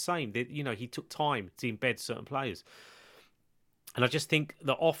 Pochettino was the same. He took time to embed certain players. And I just think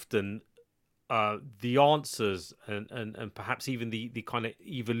that often the answers and perhaps even the kind of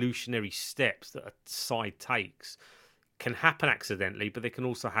evolutionary steps that a side takes can happen accidentally, but they can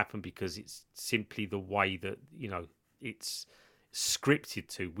also happen because it's simply the way that, it's scripted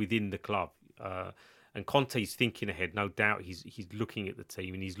to within the club. And Conte's thinking ahead, no doubt. He's looking at the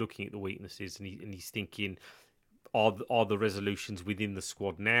team and he's looking at the weaknesses, and he's thinking, are the resolutions within the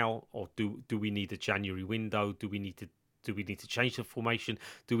squad now, or do we need a January window? Do we need to change the formation?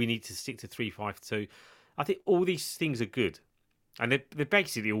 Do we need to stick to 3-5-2? I think all these things are good, and they're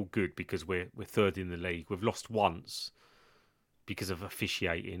basically all good because we're third in the league. We've lost once because of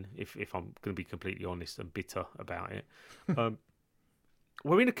officiating, if I'm going to be completely honest and bitter about it.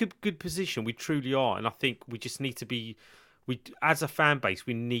 We're in a good position. We truly are. And I think we just need to be, as a fan base,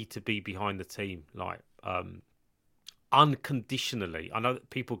 we need to be behind the team, like unconditionally. I know that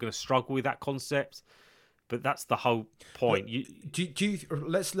people are going to struggle with that concept, but that's the whole point.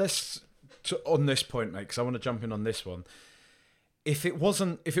 Let's on this point, mate, because I want to jump in on this one. If it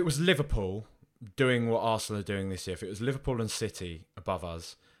was Liverpool doing what Arsenal are doing this year, if it was Liverpool and City above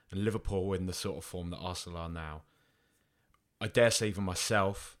us, and Liverpool in the sort of form that Arsenal are now, I dare say even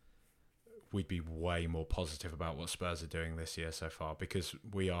myself, we'd be way more positive about what Spurs are doing this year so far, because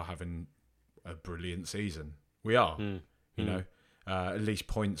we are having a brilliant season. We are, at least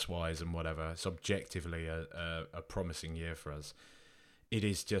points-wise and whatever. It's objectively a promising year for us. It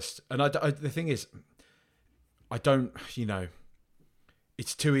is just... And the thing is, I don't,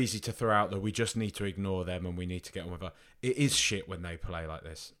 it's too easy to throw out that we just need to ignore them and we need to get on with it. It is shit when they play like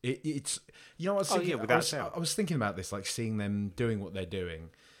this. It's I was thinking, I was thinking about this, like seeing them doing what they're doing,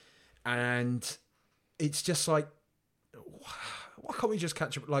 and it's just like, why can't we just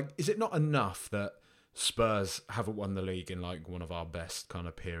catch up? Like, is it not enough that Spurs haven't won the league in like one of our best kind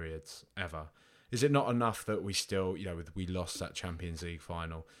of periods ever? Is it not enough that we still, we lost that Champions League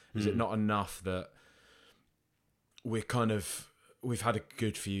final? Is it not enough that we've had a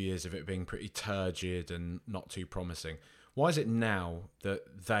good few years of it being pretty turgid and not too promising? Why is it now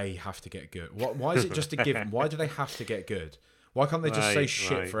that they have to get good? Why is it just a given? Why do they have to get good? Why can't they just say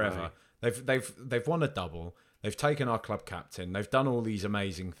shit forever? Right. They've won a double. They've taken our club captain. They've done all these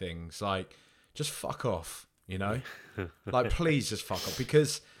amazing things. Like, just fuck off, Like, please just fuck off,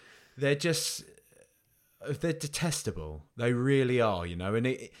 because they're detestable. They really are, and I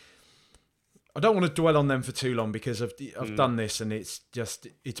don't want to dwell on them for too long, because I've done this and it's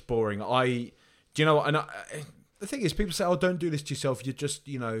boring. Do you know what? And the thing is, people say, "Oh, don't do this to yourself. You're just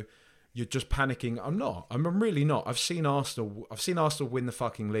panicking." I'm not. I'm really not. I've seen Arsenal win the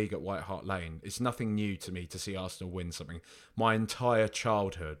fucking league at White Hart Lane. It's nothing new to me to see Arsenal win something. My entire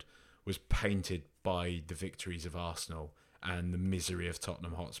childhood was painted by the victories of Arsenal and the misery of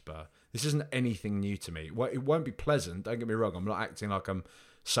Tottenham Hotspur. This isn't anything new to me. It won't be pleasant. Don't get me wrong. I'm not acting like I'm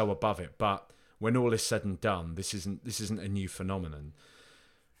so above it, but when all is said and done, this isn't a new phenomenon.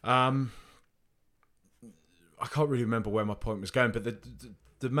 I can't really remember where my point was going, but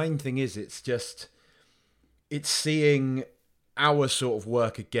the main thing is, it's seeing our sort of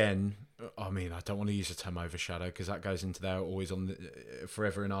work again. I mean, I don't want to use the term overshadow, because that goes into there always on the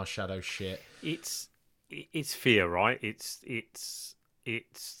forever in our shadow shit. It's fear, right? It's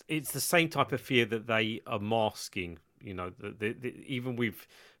the same type of fear that they are masking. Even with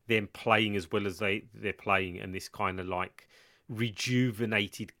them playing as well as they're playing, and this kind of like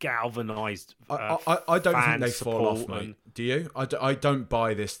rejuvenated, galvanized. I don't think they fall off, mate. Do you? I don't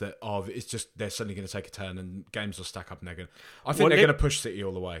buy this that it's just they're suddenly going to take a turn and games will stack up and they're going. I think they're going to push City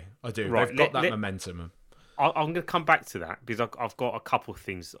all the way. I do. Right, they've got that momentum. I'm going to come back to that, because I've got a couple of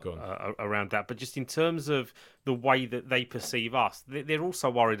things around that. But just in terms of the way that they perceive us, they're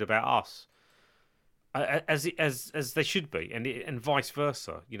also worried about us, as they should be, and vice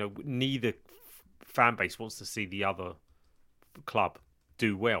versa. Neither fan base wants to see the other club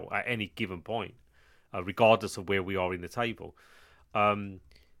do well at any given point, regardless of where we are in the table.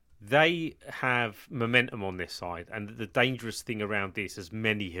 They have momentum on their side, and the dangerous thing around this, as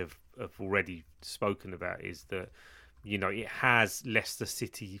many have already spoken about, is that it has Leicester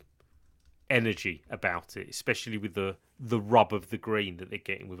City energy about it, especially with the rub of the green that they're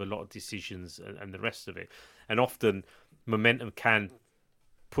getting with a lot of decisions and the rest of it. And often momentum can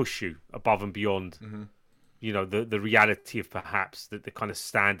push you above and beyond the reality of perhaps the kind of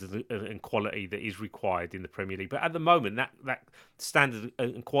standard and quality that is required in the Premier League. But at the moment, that standard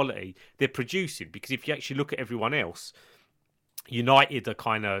and quality they're producing, because if you actually look at everyone else, United are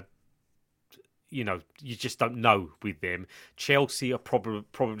kind of, you just don't know with them. Chelsea are probably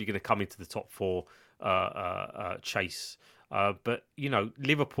going to come into the top four chase. But,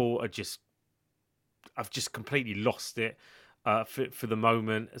 Liverpool have just completely lost it for the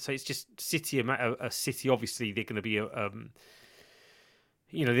moment. So it's just City, a City, obviously, they're going to be,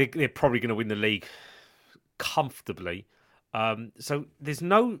 they're probably going to win the league comfortably. So there's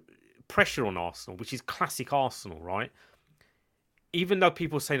no pressure on Arsenal, which is classic Arsenal, right? Even though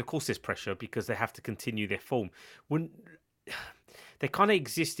people are saying, of course, there's pressure because they have to continue their form. When they kind of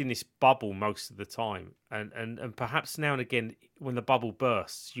exist in this bubble most of the time, and perhaps now and again, when the bubble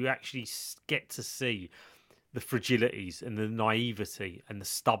bursts, you actually get to see the fragilities and the naivety and the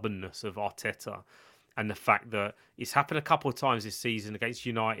stubbornness of Arteta, and the fact that it's happened a couple of times this season against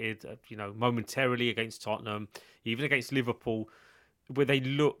United, momentarily against Tottenham, even against Liverpool, where they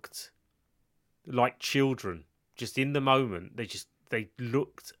looked like children. Just in the moment, they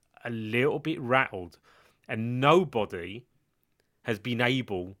looked a little bit rattled, and nobody has been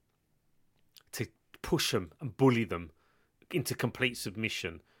able to push them and bully them into complete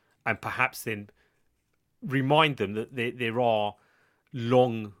submission, and perhaps then remind them that there are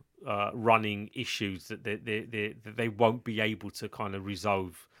long running issues that they won't be able to kind of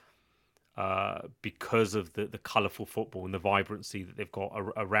resolve because of the colourful football and the vibrancy that they've got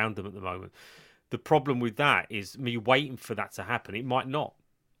around them at the moment. The problem with that is me waiting for that to happen. It might not,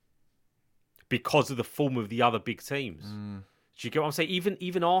 because of the form of the other big teams. Do you get what I'm saying?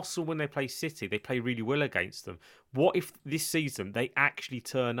 Even Arsenal, when they play City, they play really well against them. What if this season they actually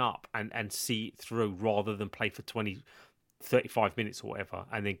turn up and see it through, rather than play for 20, 35 minutes or whatever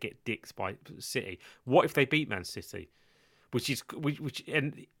and then get dicked by City? What if they beat Man City? Which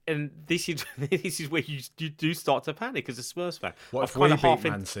and this is where you do start to panic as a Spurs fan. What if we beat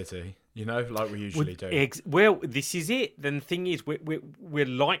Man City? Like we usually do. Well, this is it. Then the thing is, we're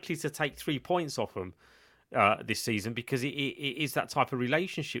likely to take 3 points off them this season, because it is that type of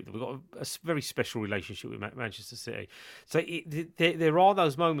relationship. We've got a very special relationship with Manchester City. So there are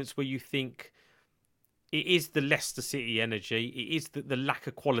those moments where you think it is the Leicester City energy. It is the lack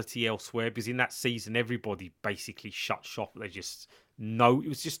of quality elsewhere, because in that season, everybody basically shut shop. They just it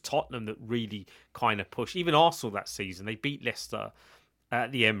was just Tottenham that really kind of pushed. Even Arsenal that season, they beat Leicester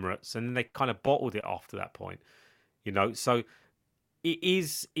at the Emirates, and then they kind of bottled it after that point. So it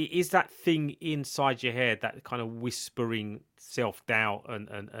is that thing inside your head, that kind of whispering self-doubt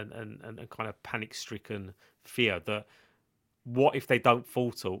and kind of panic-stricken fear that what if they don't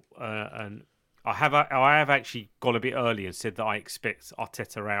falter? And I have actually gone a bit early and said that I expect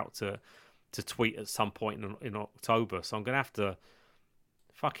Arteta out to tweet at some point in October. So I'm going to have to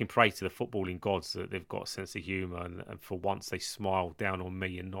fucking pray to the footballing gods that they've got a sense of humour, and for once they smile down on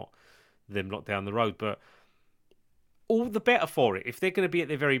me and not down the road. But all the better for it. If they're going to be at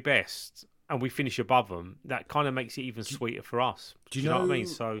their very best and we finish above them, that kind of makes it even sweeter for us. Do you know what I mean?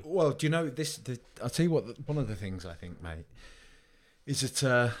 So, well, do you know this? I'll tell you what. One of the things I think, mate, is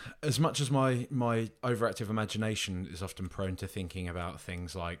that as much as my overactive imagination is often prone to thinking about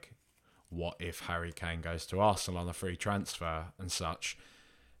things like, what if Harry Kane goes to Arsenal on a free transfer and such?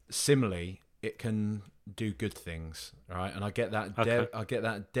 Similarly, it can do good things, right? And I get that. Okay. I get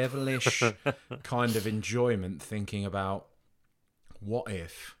that devilish kind of enjoyment thinking about what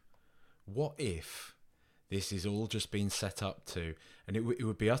if this is all just been set up to, and it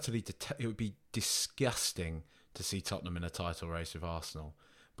would be utterly it would be disgusting to see Tottenham in a title race with Arsenal.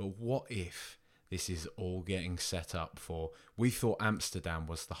 But what if this is all getting set up for? We thought Amsterdam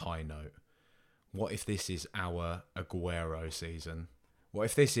was the high note. What if this is our Aguero season? What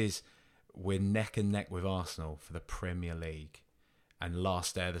if this is, we're neck and neck with Arsenal for the Premier League, and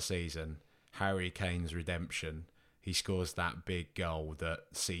last day of the season, Harry Kane's redemption, he scores that big goal that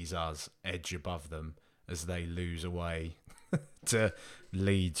sees us edge above them as they lose away to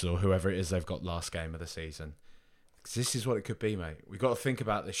Leeds or whoever it is they've got last game of the season. Because this is what it could be, mate. We've got to think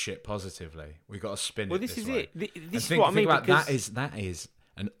about this shit positively. We've got to spin it this way. Well, this is it. This is what I mean. Because that is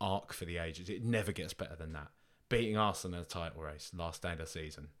an arc for the ages. It never gets better than that. Beating Arsenal in a title race, last day of the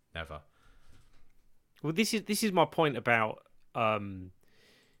season. Never. Well, this is my point about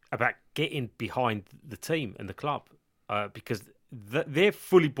getting behind the team and the club, because they're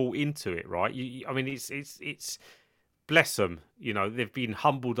fully bought into it, right? I mean, it's bless them. They've been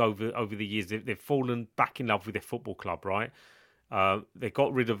humbled over the years. They've fallen back in love with their football club, right? They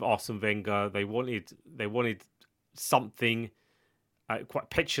got rid of Arsene Wenger. They wanted something. quite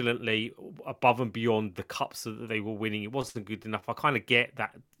petulantly above and beyond the cups that they were winning. It wasn't good enough. I kind of get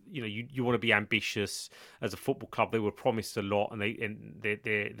that. You want to be ambitious as a football club. They were promised a lot, and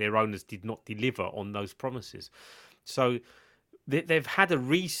their owners did not deliver on those promises. So they've had a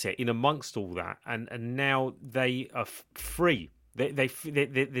reset in amongst all that, and now they are free.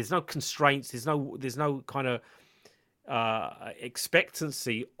 There's no constraints. There's no kind of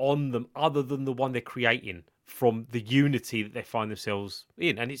expectancy on them other than the one they're creating from the unity that they find themselves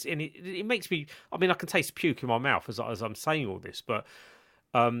in. And it makes me. I mean, I can taste puke in my mouth as I'm saying all this, but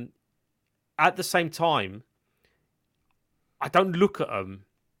at the same time, I don't look at them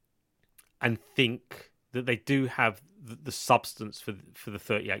and think that they do have the substance for the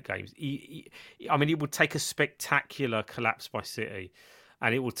 38 games. I mean, it would take a spectacular collapse by City,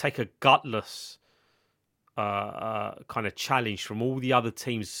 and it would take a gutless kind of challenge from all the other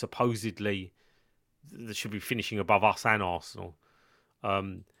teams supposedly that should be finishing above us and Arsenal.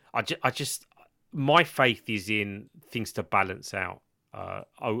 My faith is in things to balance out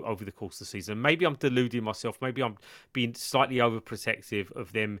over the course of the season. Maybe I'm deluding myself. Maybe I'm being slightly overprotective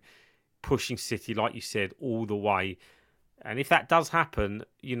of them pushing City, like you said, all the way. And if that does happen,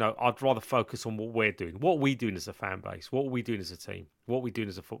 I'd rather focus on what we're doing. What are we doing as a fan base? What are we doing as a team? What are we doing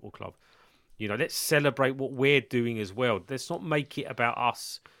as a football club? Let's celebrate what we're doing as well. Let's not make it about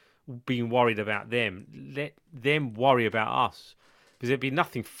us being worried about them. Let them worry about us. Because there'd be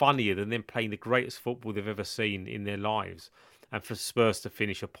nothing funnier than them playing the greatest football they've ever seen in their lives, and for Spurs to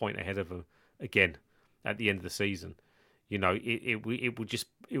finish a point ahead of them again at the end of the season. It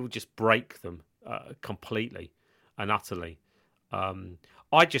would just break them completely and utterly. I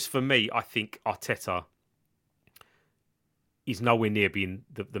think Arteta is nowhere near being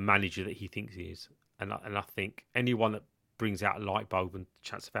the manager that he thinks he is, and I think anyone that brings out a light bulb and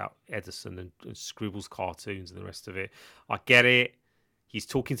chats about Edison and scribbles cartoons and the rest of it, I get it. He's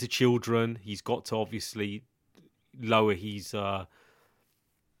talking to children. He's got to obviously lower his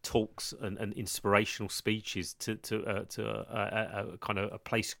talks and inspirational speeches to a kind of a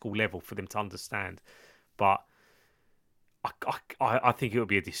play school level for them to understand. But I think it would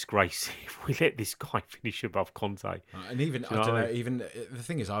be a disgrace if we let this guy finish above Conte. And even I don't know. Even the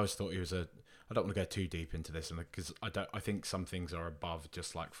thing is, I always thought he was I don't want to go too deep into this, because I think some things are above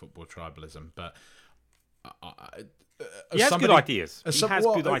just like football tribalism. But he has good ideas. He has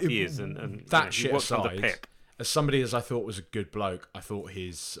good ideas, and that shit works under aside, Pep. as somebody as I thought was a good bloke, I thought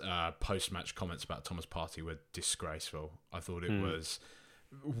his post-match comments about Thomas Partey were disgraceful. I thought it was,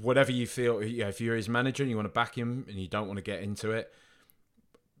 whatever you feel, if you're his manager and you want to back him and you don't want to get into it,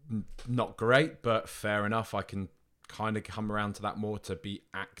 not great, but fair enough. I can kind of come around to that more. To be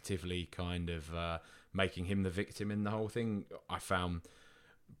actively kind of making him the victim in the whole thing, I found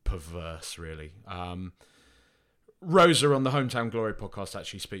perverse, really. Rosa on the Hometown Glory podcast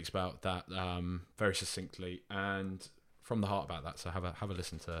actually speaks about that very succinctly and from the heart about that. So have a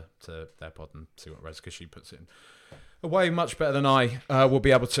listen to their pod and see what Rosa, because she puts it in a way much better than I will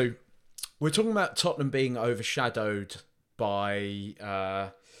be able to. We're talking about Tottenham being overshadowed by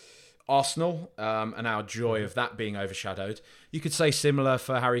Arsenal and our joy of that being overshadowed. You could say similar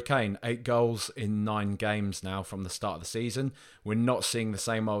for Harry Kane. 8 goals in 9 games now from the start of the season. We're not seeing the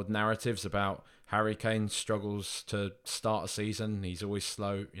same old narratives about Harry Kane struggles to start a season. He's always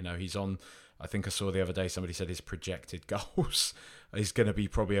slow. He's on, I think I saw the other day somebody said his projected goals is going to be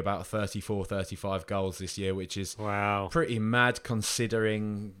probably about 34, 35 goals this year, which is pretty mad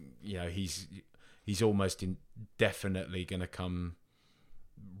considering, he's almost indefinitely going to come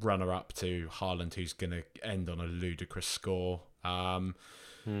runner up to Haaland, who's going to end on a ludicrous score.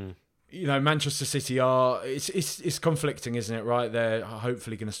 Manchester City are it's conflicting, isn't it? Right, they're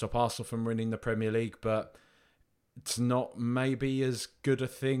hopefully going to stop Arsenal from winning the Premier League, but it's not maybe as good a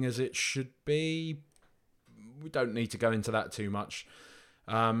thing as it should be. We don't need to go into that too much.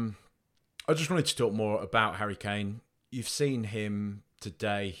 I just wanted to talk more about Harry Kane. You've seen him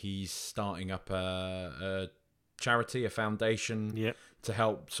today. He's starting up a charity, a foundation to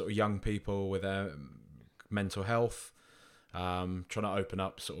help sort of young people with their mental health. Trying to open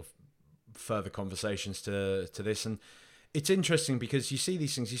up sort of further conversations to this, and it's interesting because you see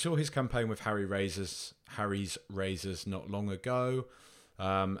these things. You saw his campaign with Harry's Razors not long ago,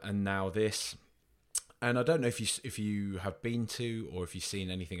 and now this. And I don't know if you have been to or if you've seen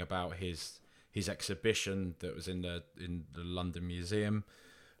anything about his exhibition that was in the London Museum.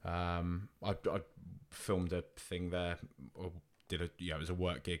 I filmed a thing there, or it was a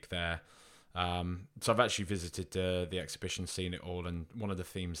work gig there. So I've actually visited the exhibition, seen it all, and one of the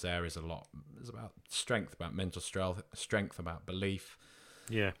themes there is about strength, about mental strength, about belief.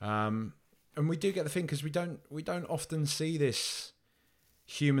 Yeah. And we do get the thing, because we don't often see this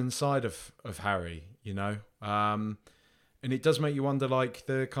human side of Harry, you know. And it does make you wonder, like,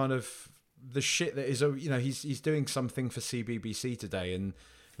 the kind of the shit that is, you know, he's doing something for CBBC today, and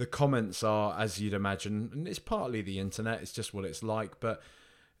the comments are, as you'd imagine, and it's partly the internet, it's just what it's like, but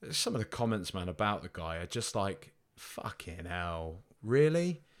some of the comments, man, about the guy are just like, fucking hell,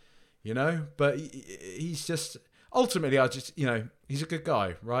 really? You know? But he's just, ultimately, I just, you know, he's a good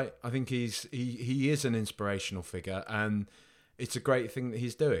guy, right? I think he is an inspirational figure, and it's a great thing that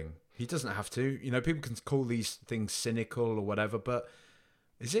he's doing. He doesn't have to. You know, people can call these things cynical or whatever, but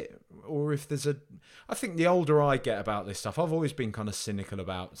is it? Or if there's I think the older I get about this stuff, I've always been kind of cynical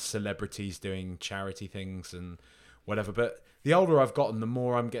about celebrities doing charity things and whatever, but the older I've gotten, the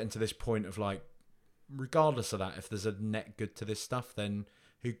more I'm getting to this point of, like, regardless of that, if there's a net good to this stuff, then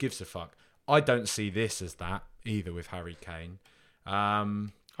who gives a fuck? I don't see this as that either with Harry Kane. I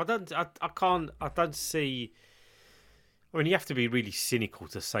don't see. I mean, you have to be really cynical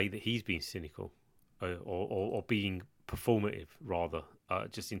to say that he's being cynical, or being performative, rather,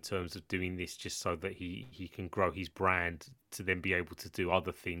 just in terms of doing this just so that he can grow his brand to then be able to do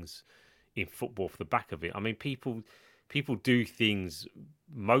other things in football for the back of it. I mean, people do things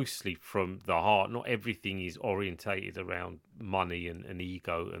mostly from the heart. Not everything is orientated around money and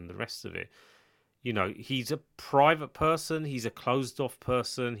ego and the rest of it. You know, he's a private person. He's a closed-off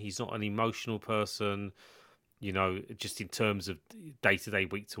person. He's not an emotional person. You know, just in terms of day-to-day,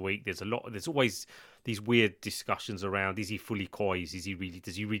 week-to-week, there's always these weird discussions around, is he fully coy? Does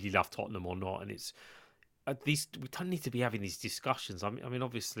he really love Tottenham or not? And it's, at least, we don't need to be having these discussions. I mean,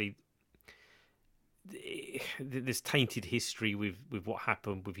 obviously, there's tainted history with what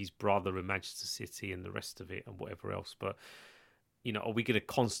happened with his brother in Manchester City and the rest of it and whatever else. But, you know, are we going to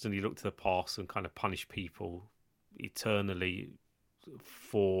constantly look to the past and kind of punish people eternally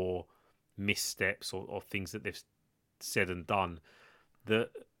for missteps or things that they've said and done that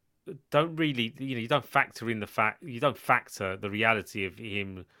don't really, you know, you don't factor the reality of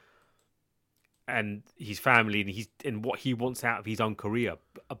him and his family and what he wants out of his own career,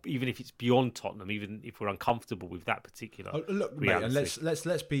 even if it's beyond Tottenham, even if we're uncomfortable with that particular look, reality. mate, and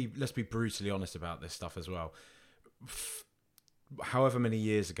let's be brutally honest about this stuff as well. However many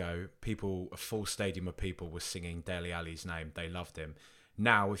years ago, a full stadium of people were singing Dele Alli's name. They loved him.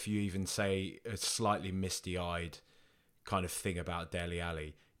 Now, if you even say a slightly misty-eyed kind of thing about Dele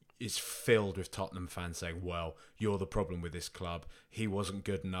Alli, it's filled with Tottenham fans saying, well, you're the problem with this club. He wasn't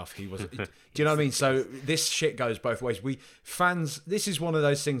good enough. He wasn't. Do you know what I mean? So this shit goes both ways. This is one of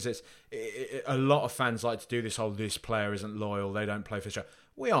those things that's, a lot of fans like to do this whole, this player isn't loyal, they don't play for show.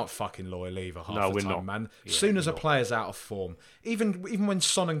 We aren't fucking loyal either half the time, not. Man. As soon as a player's out of form, even when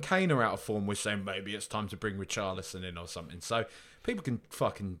Son and Kane are out of form, we're saying maybe it's time to bring Richarlison in or something. So people can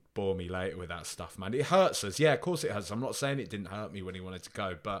fucking bore me later with that stuff, man. It hurts us. Yeah, of course it hurts. I'm not saying it didn't hurt me when he wanted to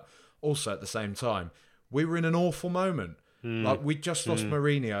go, but also at the same time, we were in an awful moment. Like, we just lost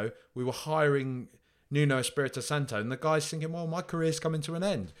Mourinho. We were hiring Nuno Espirito Santo, and the guy's thinking, well, my career's coming to an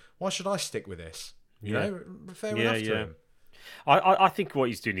end. Why should I stick with this? You know, fair enough to him. I think what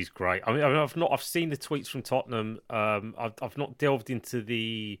he's doing is great. I mean, I've seen the tweets from Tottenham. I've not delved into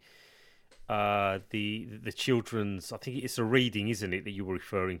the children's. I think it's a reading, isn't it, that you were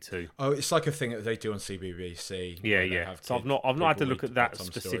referring to? Oh, it's like a thing that they do on CBBC. Yeah. So I've not had to look at that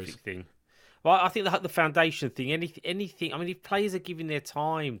specific thing. Well, I think the foundation thing, anything. I mean, if players are giving their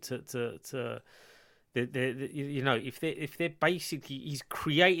time to you know, if they're basically, he's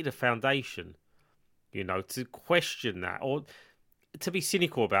created a foundation. You know, to question that or to be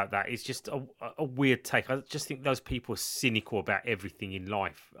cynical about that is just a weird take. I just think those people are cynical about everything in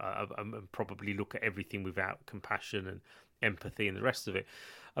life and probably look at everything without compassion and empathy and the rest of it.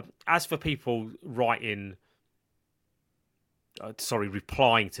 As for people replying to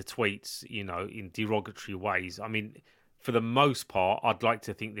tweets, you know, in derogatory ways, I mean, for the most part, I'd like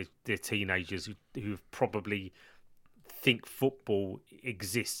to think that they're teenagers who probably think football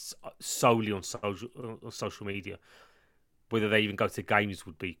exists solely on social media. Whether they even go to games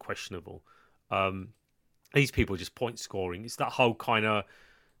would be questionable. These people are just point scoring. It's that whole kind of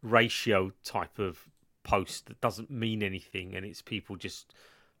ratio type of post that doesn't mean anything, and it's people just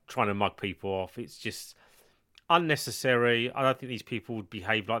trying to mug people off. It's just unnecessary. I don't think these people would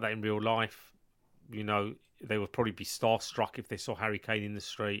behave like that in real life. You know, they would probably be starstruck if they saw Harry Kane in the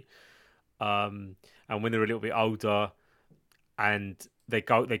street. And when they're a little bit older, and they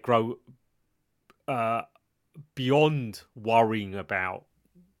grow beyond worrying about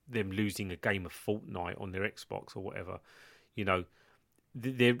them losing a game of Fortnite on their Xbox or whatever, you know,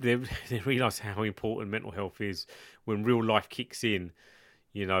 they realise how important mental health is when real life kicks in,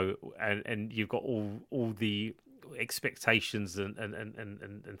 you know, and you've got all the expectations and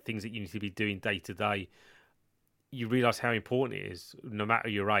things that you need to be doing day to day, you realise how important it is, no matter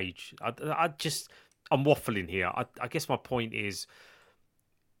your age. I'm waffling here. I guess my point is,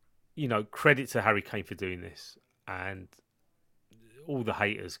 credit to Harry Kane for doing this, and all the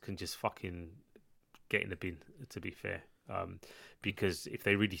haters can just fucking get in the bin, to be fair. Because if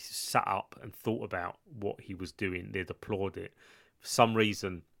they really sat up and thought about what he was doing, they'd applaud it. For some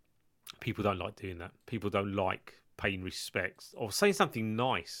reason, people don't like doing that. People don't like paying respects or saying something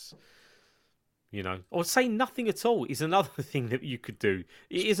nice. Or saying nothing at all is another thing that you could do.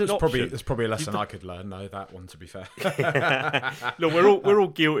 It is an option. There's probably a lesson I could learn, though, that one, to be fair. Look, we're all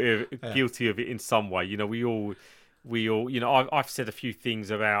guilty of it in some way. We all. I've said a few things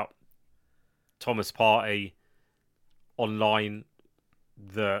about Thomas Partey online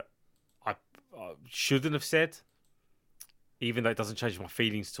that I shouldn't have said, even though it doesn't change my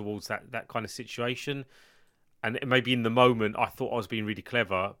feelings towards that kind of situation. And maybe in the moment I thought I was being really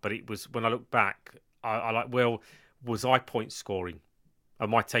clever, but it was when I look back, I was I point scoring?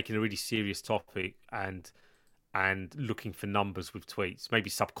 Am I taking a really serious topic and looking for numbers with tweets?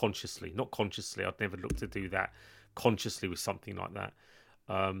 Maybe subconsciously, not consciously. I'd never look to do that consciously with something like that.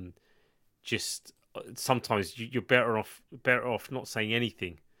 Just sometimes you're better off not saying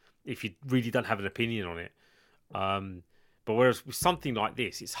anything if you really don't have an opinion on it. But whereas with something like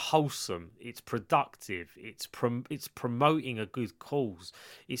this, it's wholesome, it's productive, it's promoting a good cause.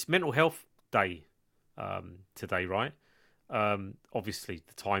 It's Mental Health Day today, right? Obviously,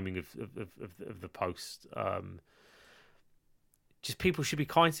 the timing of the post. Just people should be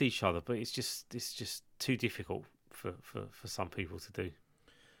kind to each other, but it's just too difficult for some people to do.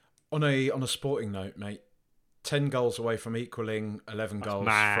 On a sporting note, mate, 10 goals away from equaling 11 That's goals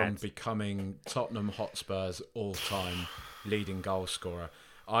mad. from becoming Tottenham Hotspur's all-time leading goal scorer.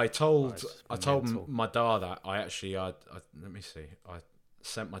 I told my dad that I let me see. I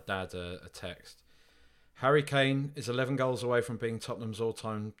sent my dad a text. Harry Kane is 11 goals away from being Tottenham's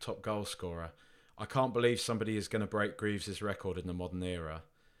all-time top goal scorer. I can't believe somebody is going to break Greaves' record in the modern era.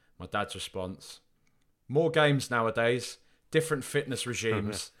 My dad's response: more games nowadays, different fitness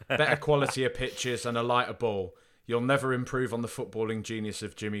regimes, better quality of pitches and a lighter ball. You'll never improve on the footballing genius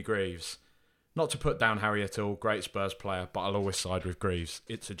of Jimmy Greaves. Not to put down Harry at all, great Spurs player, but I'll always side with Greaves.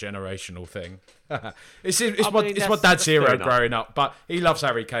 It's a generational thing. It's my dad's hero growing up, but he loves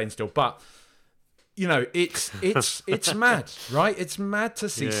Harry Kane still. But it's mad, right? It's mad to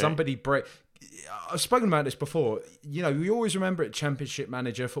see somebody break. I've spoken about this before. We always remember it: Championship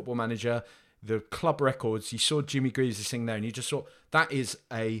Manager, Football Manager, the club records. You saw Jimmy Greaves' thing there, and you just thought that is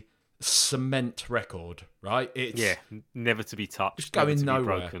a cement record, right? It's never to be touched, just going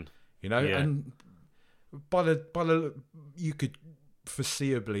nowhere. Broken. And by the you could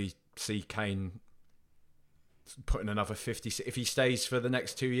foreseeably see Kane putting another 50 if he stays for the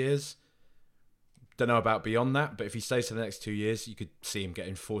next 2 years. Don't know about beyond that, but if he stays for the next 2 years, you could see him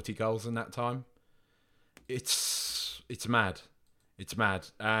getting 40 goals in that time. It's mad. It's mad.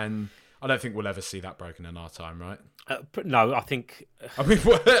 And I don't think we'll ever see that broken in our time, right? No, I think. I mean,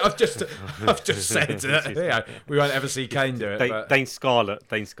 I've just said that. We won't ever see Kane do it. Dane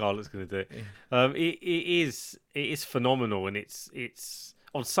Scarlett's going to do it. It is phenomenal, and it's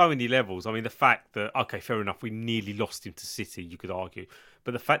on so many levels. I mean, the fact that fair enough, we nearly lost him to City, you could argue,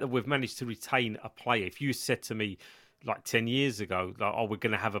 but the fact that we've managed to retain a player. If you said to me like 10 years ago, we're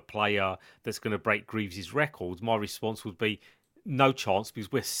going to have a player that's going to break Greaves' records, my response would be no chance,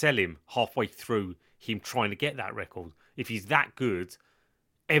 because we'll sell him halfway through him trying to get that record. If he's that good,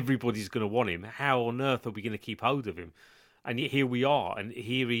 everybody's going to want him. How on earth are we going to keep hold of him? And yet here we are, and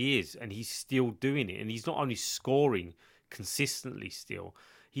here he is, and he's still doing it. And he's not only scoring consistently still,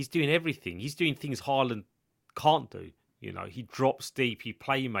 he's doing everything. He's doing things Haaland can't do. He drops deep, he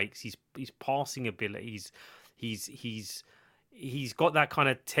play makes, his passing abilities, he's got that kind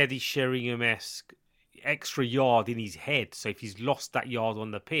of Teddy Sheringham-esque extra yard in his head. So if he's lost that yard on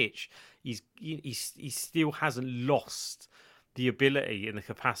the pitch, he still hasn't lost the ability and the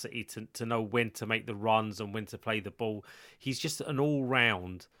capacity to know when to make the runs and when to play the ball. He's just an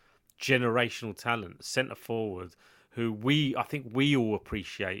all-round generational talent, centre forward, who I think we all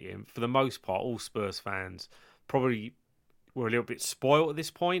appreciate him. For the most part, all Spurs fans probably were a little bit spoiled at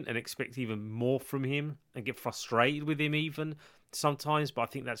this point and expect even more from him and get frustrated with him even sometimes. But I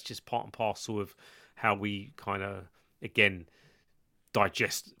think that's just part and parcel of how we kind of, again,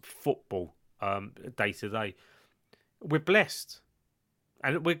 digest football day to day. We're blessed.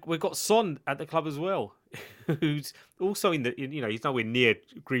 And we've got Son at the club as well, who's also he's nowhere near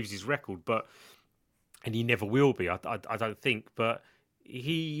Greaves' record, and he never will be, I don't think, but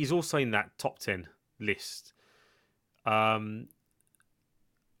he is also in that top 10 list.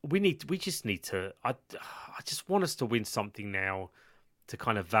 we just need to. I just want us to win something now to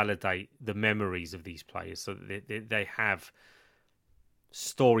kind of validate the memories of these players, so that they have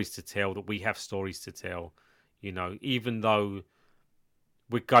stories to tell. That we have stories to tell. You know, even though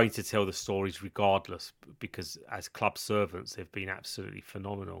we're going to tell the stories regardless, because as club servants, they've been absolutely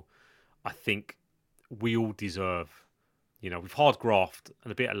phenomenal. I think we all deserve, you know, with hard graft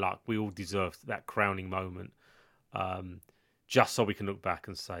and a bit of luck, we all deserve that crowning moment. Just so we can look back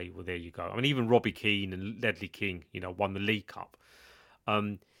and say, well, there you go. I mean, even Robbie Keane and Ledley King, you know, won the League Cup.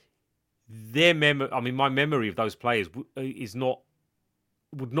 Their my memory of those players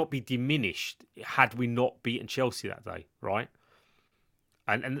would not be diminished had we not beaten Chelsea that day, right?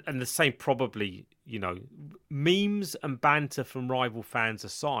 And the same probably, you know, memes and banter from rival fans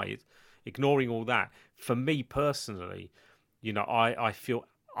aside, ignoring all that, for me personally, you know, I feel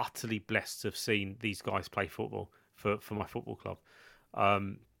utterly blessed to have seen these guys play football for my football club.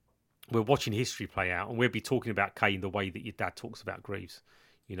 We're watching history play out, and we'll be talking about Kane the way that your dad talks about Greaves,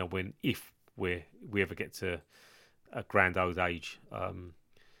 you know, if we ever get to a grand old age.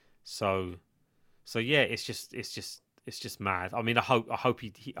 So yeah, it's just mad. I mean, I hope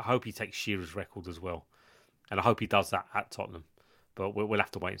he takes Shearer's record as well, and I hope he does that at Tottenham. But we'll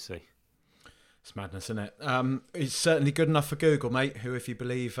have to wait and see. It's madness, isn't it? It's certainly good enough for Google, mate. Who, if you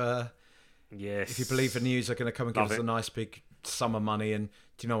believe, yes, if you believe the news, are going to come and give Love us it. a nice big sum of money. And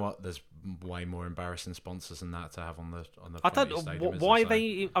do you know what? There's way more embarrassing sponsors than that to have on the. I don't know why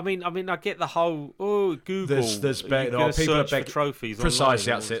they. I mean, I get the whole Google. There's you're gonna people are search for trophies.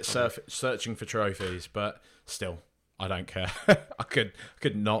 Precisely, online that's it. Searching for trophies, but still, I don't care. I could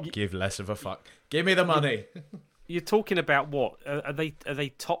not give less of a fuck. Give me the money. You're talking about what? Are they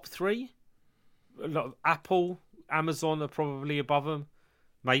top three? Apple, Amazon are probably above them.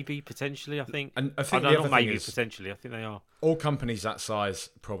 Maybe, potentially, I think. And I think don't the know, other maybe, thing is, potentially. I think they are. all companies that size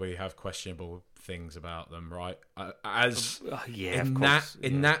probably have questionable things about them, right? In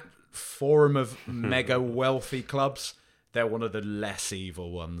that forum of mega wealthy clubs, they're one of the less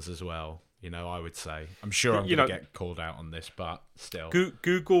evil ones as well. You know, I would say. I'm sure I'm going to get called out on this, but still.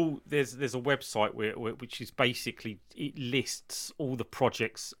 Google, there's a website which is basically, it lists all the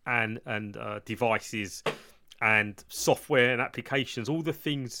projects and devices and software and applications, all the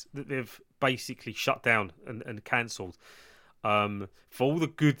things that they've basically shut down and cancelled. For all the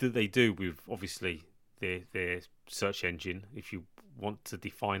good that they do with, obviously, their search engine, if you want to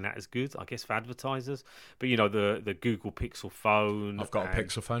define that as good, I guess, for advertisers. But, you know, the Google Pixel phone. I've got a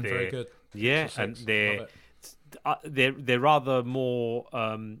Pixel phone, very good. Yeah, and they're rather more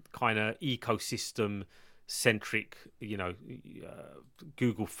kind of ecosystem centric, you know,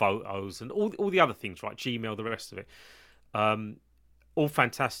 Google Photos and all the other things, right? Gmail, the rest of it, all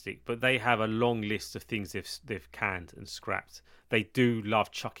fantastic. But they have a long list of things they've canned and scrapped. They do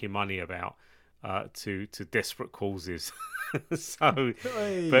love chucking money about to desperate causes. So,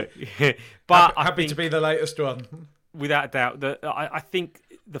 but happy to be the latest one, without a doubt. That I think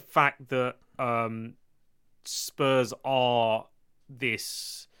the fact that Spurs are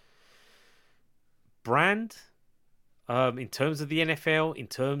this brand in terms of the NFL, in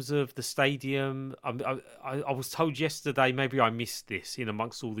terms of the stadium. I was told yesterday, maybe I missed this in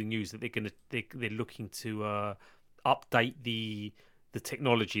amongst all the news, that they're looking to update the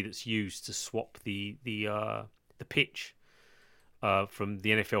technology that's used to swap the pitch from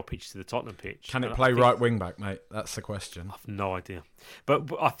the NFL pitch to the Tottenham pitch. Can it play right wing back, mate? That's the question. I've no idea, but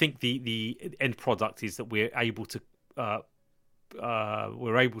I think the end product is that we're able to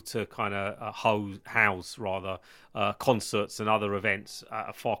kind of house concerts and other events at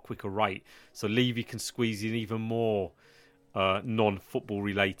a far quicker rate. So Levy can squeeze in even more non-football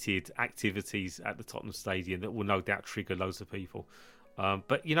related activities at the Tottenham Stadium that will no doubt trigger loads of people.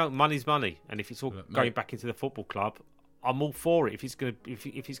 But you know, money's money, and if it's all going back into the football club, I'm all for it. If it's going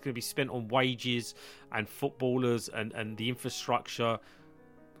to be spent on wages and footballers and the infrastructure,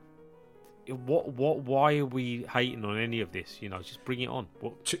 why are we hating on any of this? You know, just bring it on.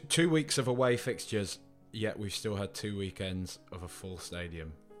 2 weeks of away fixtures, yet we've still had 2 weekends of a full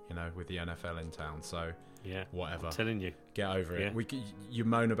stadium, you know, with the NFL in town. So yeah, whatever. I'm telling you, get over it. Yeah. You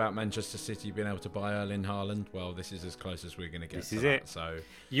moan about Manchester City being able to buy Erling Haaland. Well, this is as close as we're going to get. This is that. it. So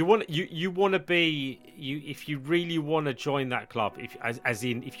you want to be if you really want to join that club.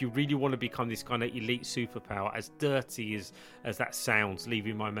 If you really want to become this kind of elite superpower, as dirty as that sounds,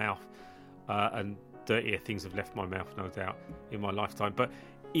 leaving my mouth. And dirtier things have left my mouth, no doubt, in my lifetime. But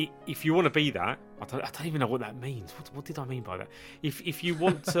if you want to be that, I don't even know what that means. What did I mean by that? If you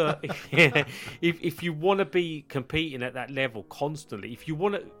want to, if you want to be competing at that level constantly, if you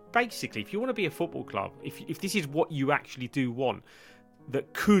want to be a football club, if this is what you actually do want,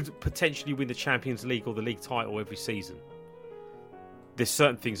 that could potentially win the Champions League or the league title every season, there's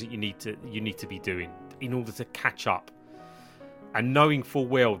certain things that you need to be doing in order to catch up, and knowing full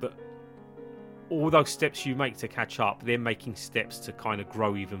well that all those steps you make to catch up, they're making steps to kind of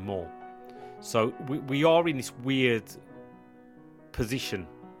grow even more. So we are in this weird position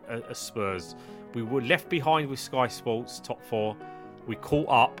as Spurs. We were left behind with Sky Sports top 4. We caught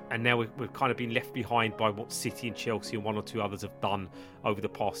up, and now we've kind of been left behind by what City and Chelsea and one or two others have done over the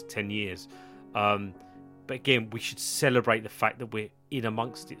past 10 years. But again, we should celebrate the fact that we're in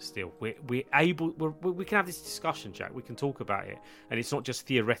amongst it still. We can have this discussion, Jack. We can talk about it, and it's not just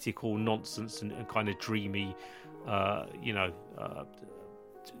theoretical nonsense and kind of dreamy,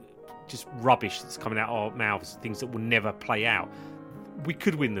 just rubbish that's coming out of our mouths, things that will never play out. We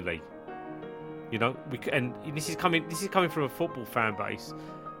could win the league. And this is coming from a football fan base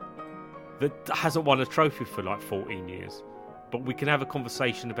that hasn't won a trophy for like 14 years. But we can have a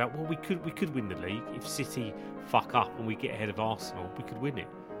conversation about, well, we could win the league if City fuck up and we get ahead of Arsenal. We could win it,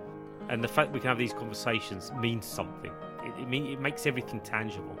 and the fact we can have these conversations means something. It makes everything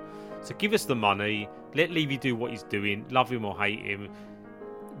tangible. So give us the money, let Levy do what he's doing, love him or hate him.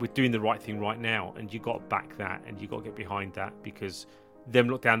 We're doing the right thing right now, and you got to back that, and you got to get behind that, because them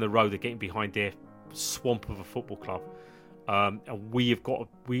look down the road, they're getting behind their swamp of a football club, and we have got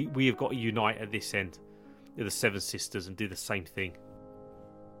to unite at this end. The Seven Sisters, and do the same thing.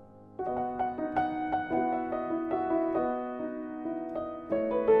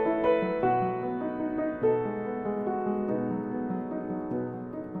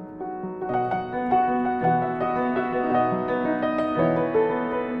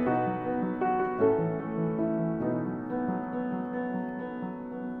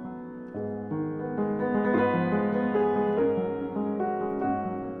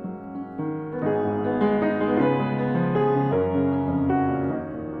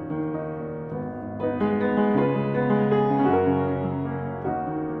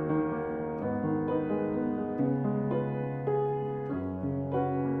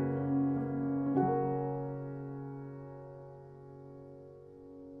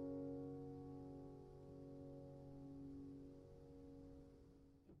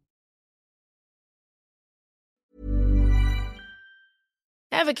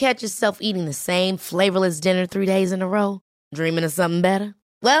 Ever catch yourself eating the same flavorless dinner 3 days in a row? Dreaming of something better?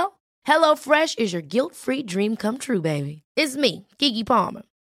 Well, HelloFresh is your guilt-free dream come true, baby. It's me, Keke Palmer.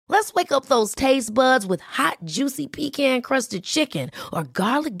 Let's wake up those taste buds with hot, juicy pecan-crusted chicken or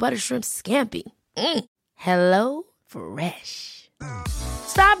garlic butter shrimp scampi. Hello Fresh.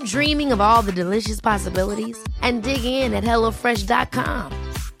 Stop dreaming of all the delicious possibilities and dig in at HelloFresh.com.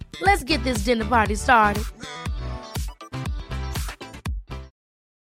 Let's get this dinner party started.